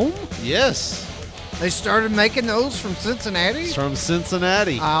forecast home? Yes. They started making those from Cincinnati? It's from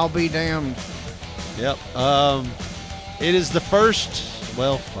Cincinnati. I'll be damned. Yep. It is the first.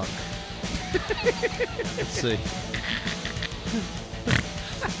 Well, fuck. Let's see.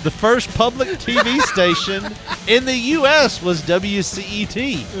 The first public TV station in the U.S. was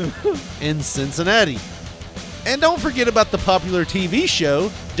WCET in Cincinnati. And don't forget about the popular TV show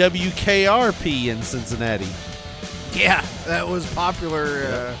WKRP in Cincinnati. Yeah, that was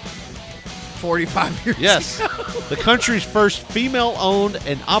popular 45 years Yes. ago. The country's first female-owned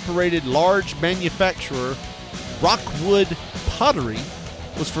and operated large manufacturer, Rockwood Pottery,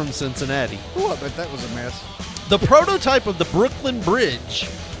 was from Cincinnati. Ooh, I bet that was a mess. The prototype of the Brooklyn Bridge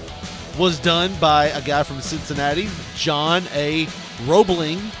was done by a guy from Cincinnati, John A.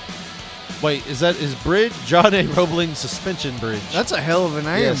 Roebling. Wait, is that his bridge? John A. Roebling Suspension Bridge. That's a hell of a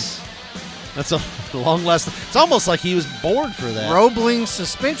name. Yes. That's a long last. It's almost like he was born for that. Roebling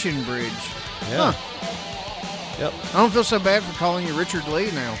Suspension Bridge. Yeah. Huh. Yep. I don't feel so bad for calling you Richard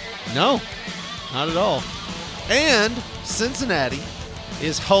Lee now. No, not at all. And Cincinnati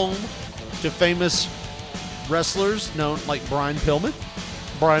is home to famous wrestlers known like Brian Pillman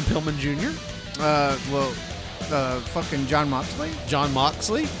Jr., fucking John Moxley. John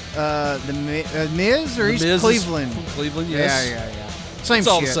Moxley, The Miz, or The he's Miz is Cleveland. from Cleveland, yes. Yeah. Same It's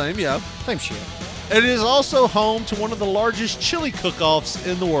shit. all the same, yeah. Same shit. It is also home to one of the largest chili cook-offs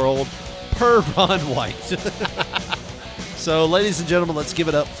in the world, per Ron White. So, ladies and gentlemen, let's give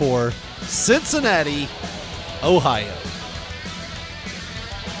it up for Cincinnati, Ohio.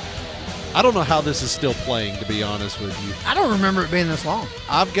 I don't know how this is still playing, to be honest with you. I don't remember it being this long.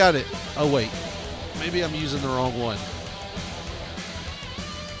 I've got it. Oh, wait. Maybe I'm using the wrong one.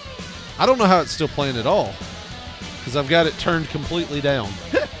 I don't know how it's still playing at all, because I've got it turned completely down.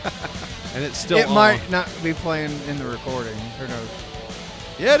 And it's still It on. might not be playing in the recording. Who knows?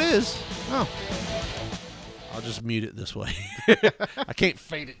 Yeah, it is. Oh. I'll just mute it this way. I can't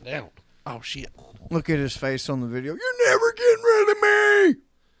fade it down. Oh, shit. Look at his face on the video. You're never getting rid of me.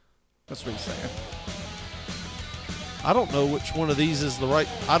 That's what he's saying. I don't know which one of these is the right.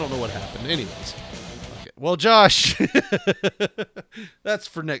 I don't know what happened. Anyways. Okay. Well, Josh, that's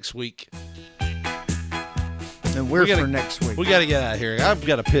for next week. And we're We gotta- for next week. We got to get out of here. I've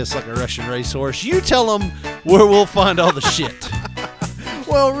got to piss like a Russian racehorse. You tell them where we'll find all the shit.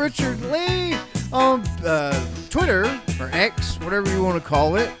 Well, Richard Lee on Twitter or X, whatever you want to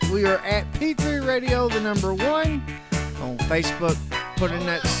call it. We are at P3 Radio, the number 1. On Facebook, put in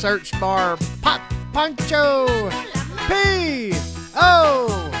that search bar, Pop Poncho,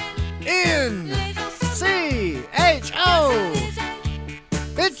 P-O-N-C-H-O.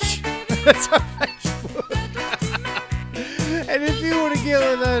 Bitch. That's our Facebook. And if you want to get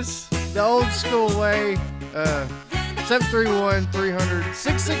with us the old school way,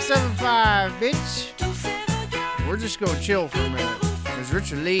 731-300-6675, bitch. We're just going to chill for a minute because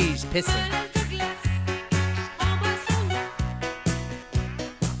Richard Lee's pissing.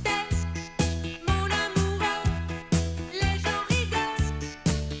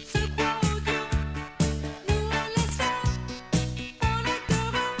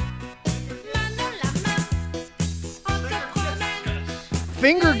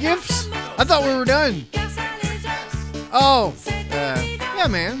 Finger gifts? I thought we were done. Oh, yeah,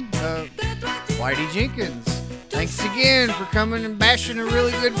 man. Whitey Jenkins. Thanks again for coming and bashing a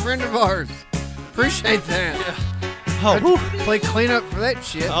really good friend of ours. Appreciate that. Oh, Play cleanup for that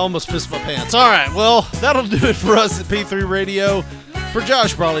shit. I almost pissed my pants. All right, well, that'll do it for us at P3 Radio. For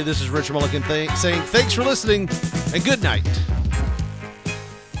Josh Briley, this is Richard Mullikin saying thanks for listening and good night.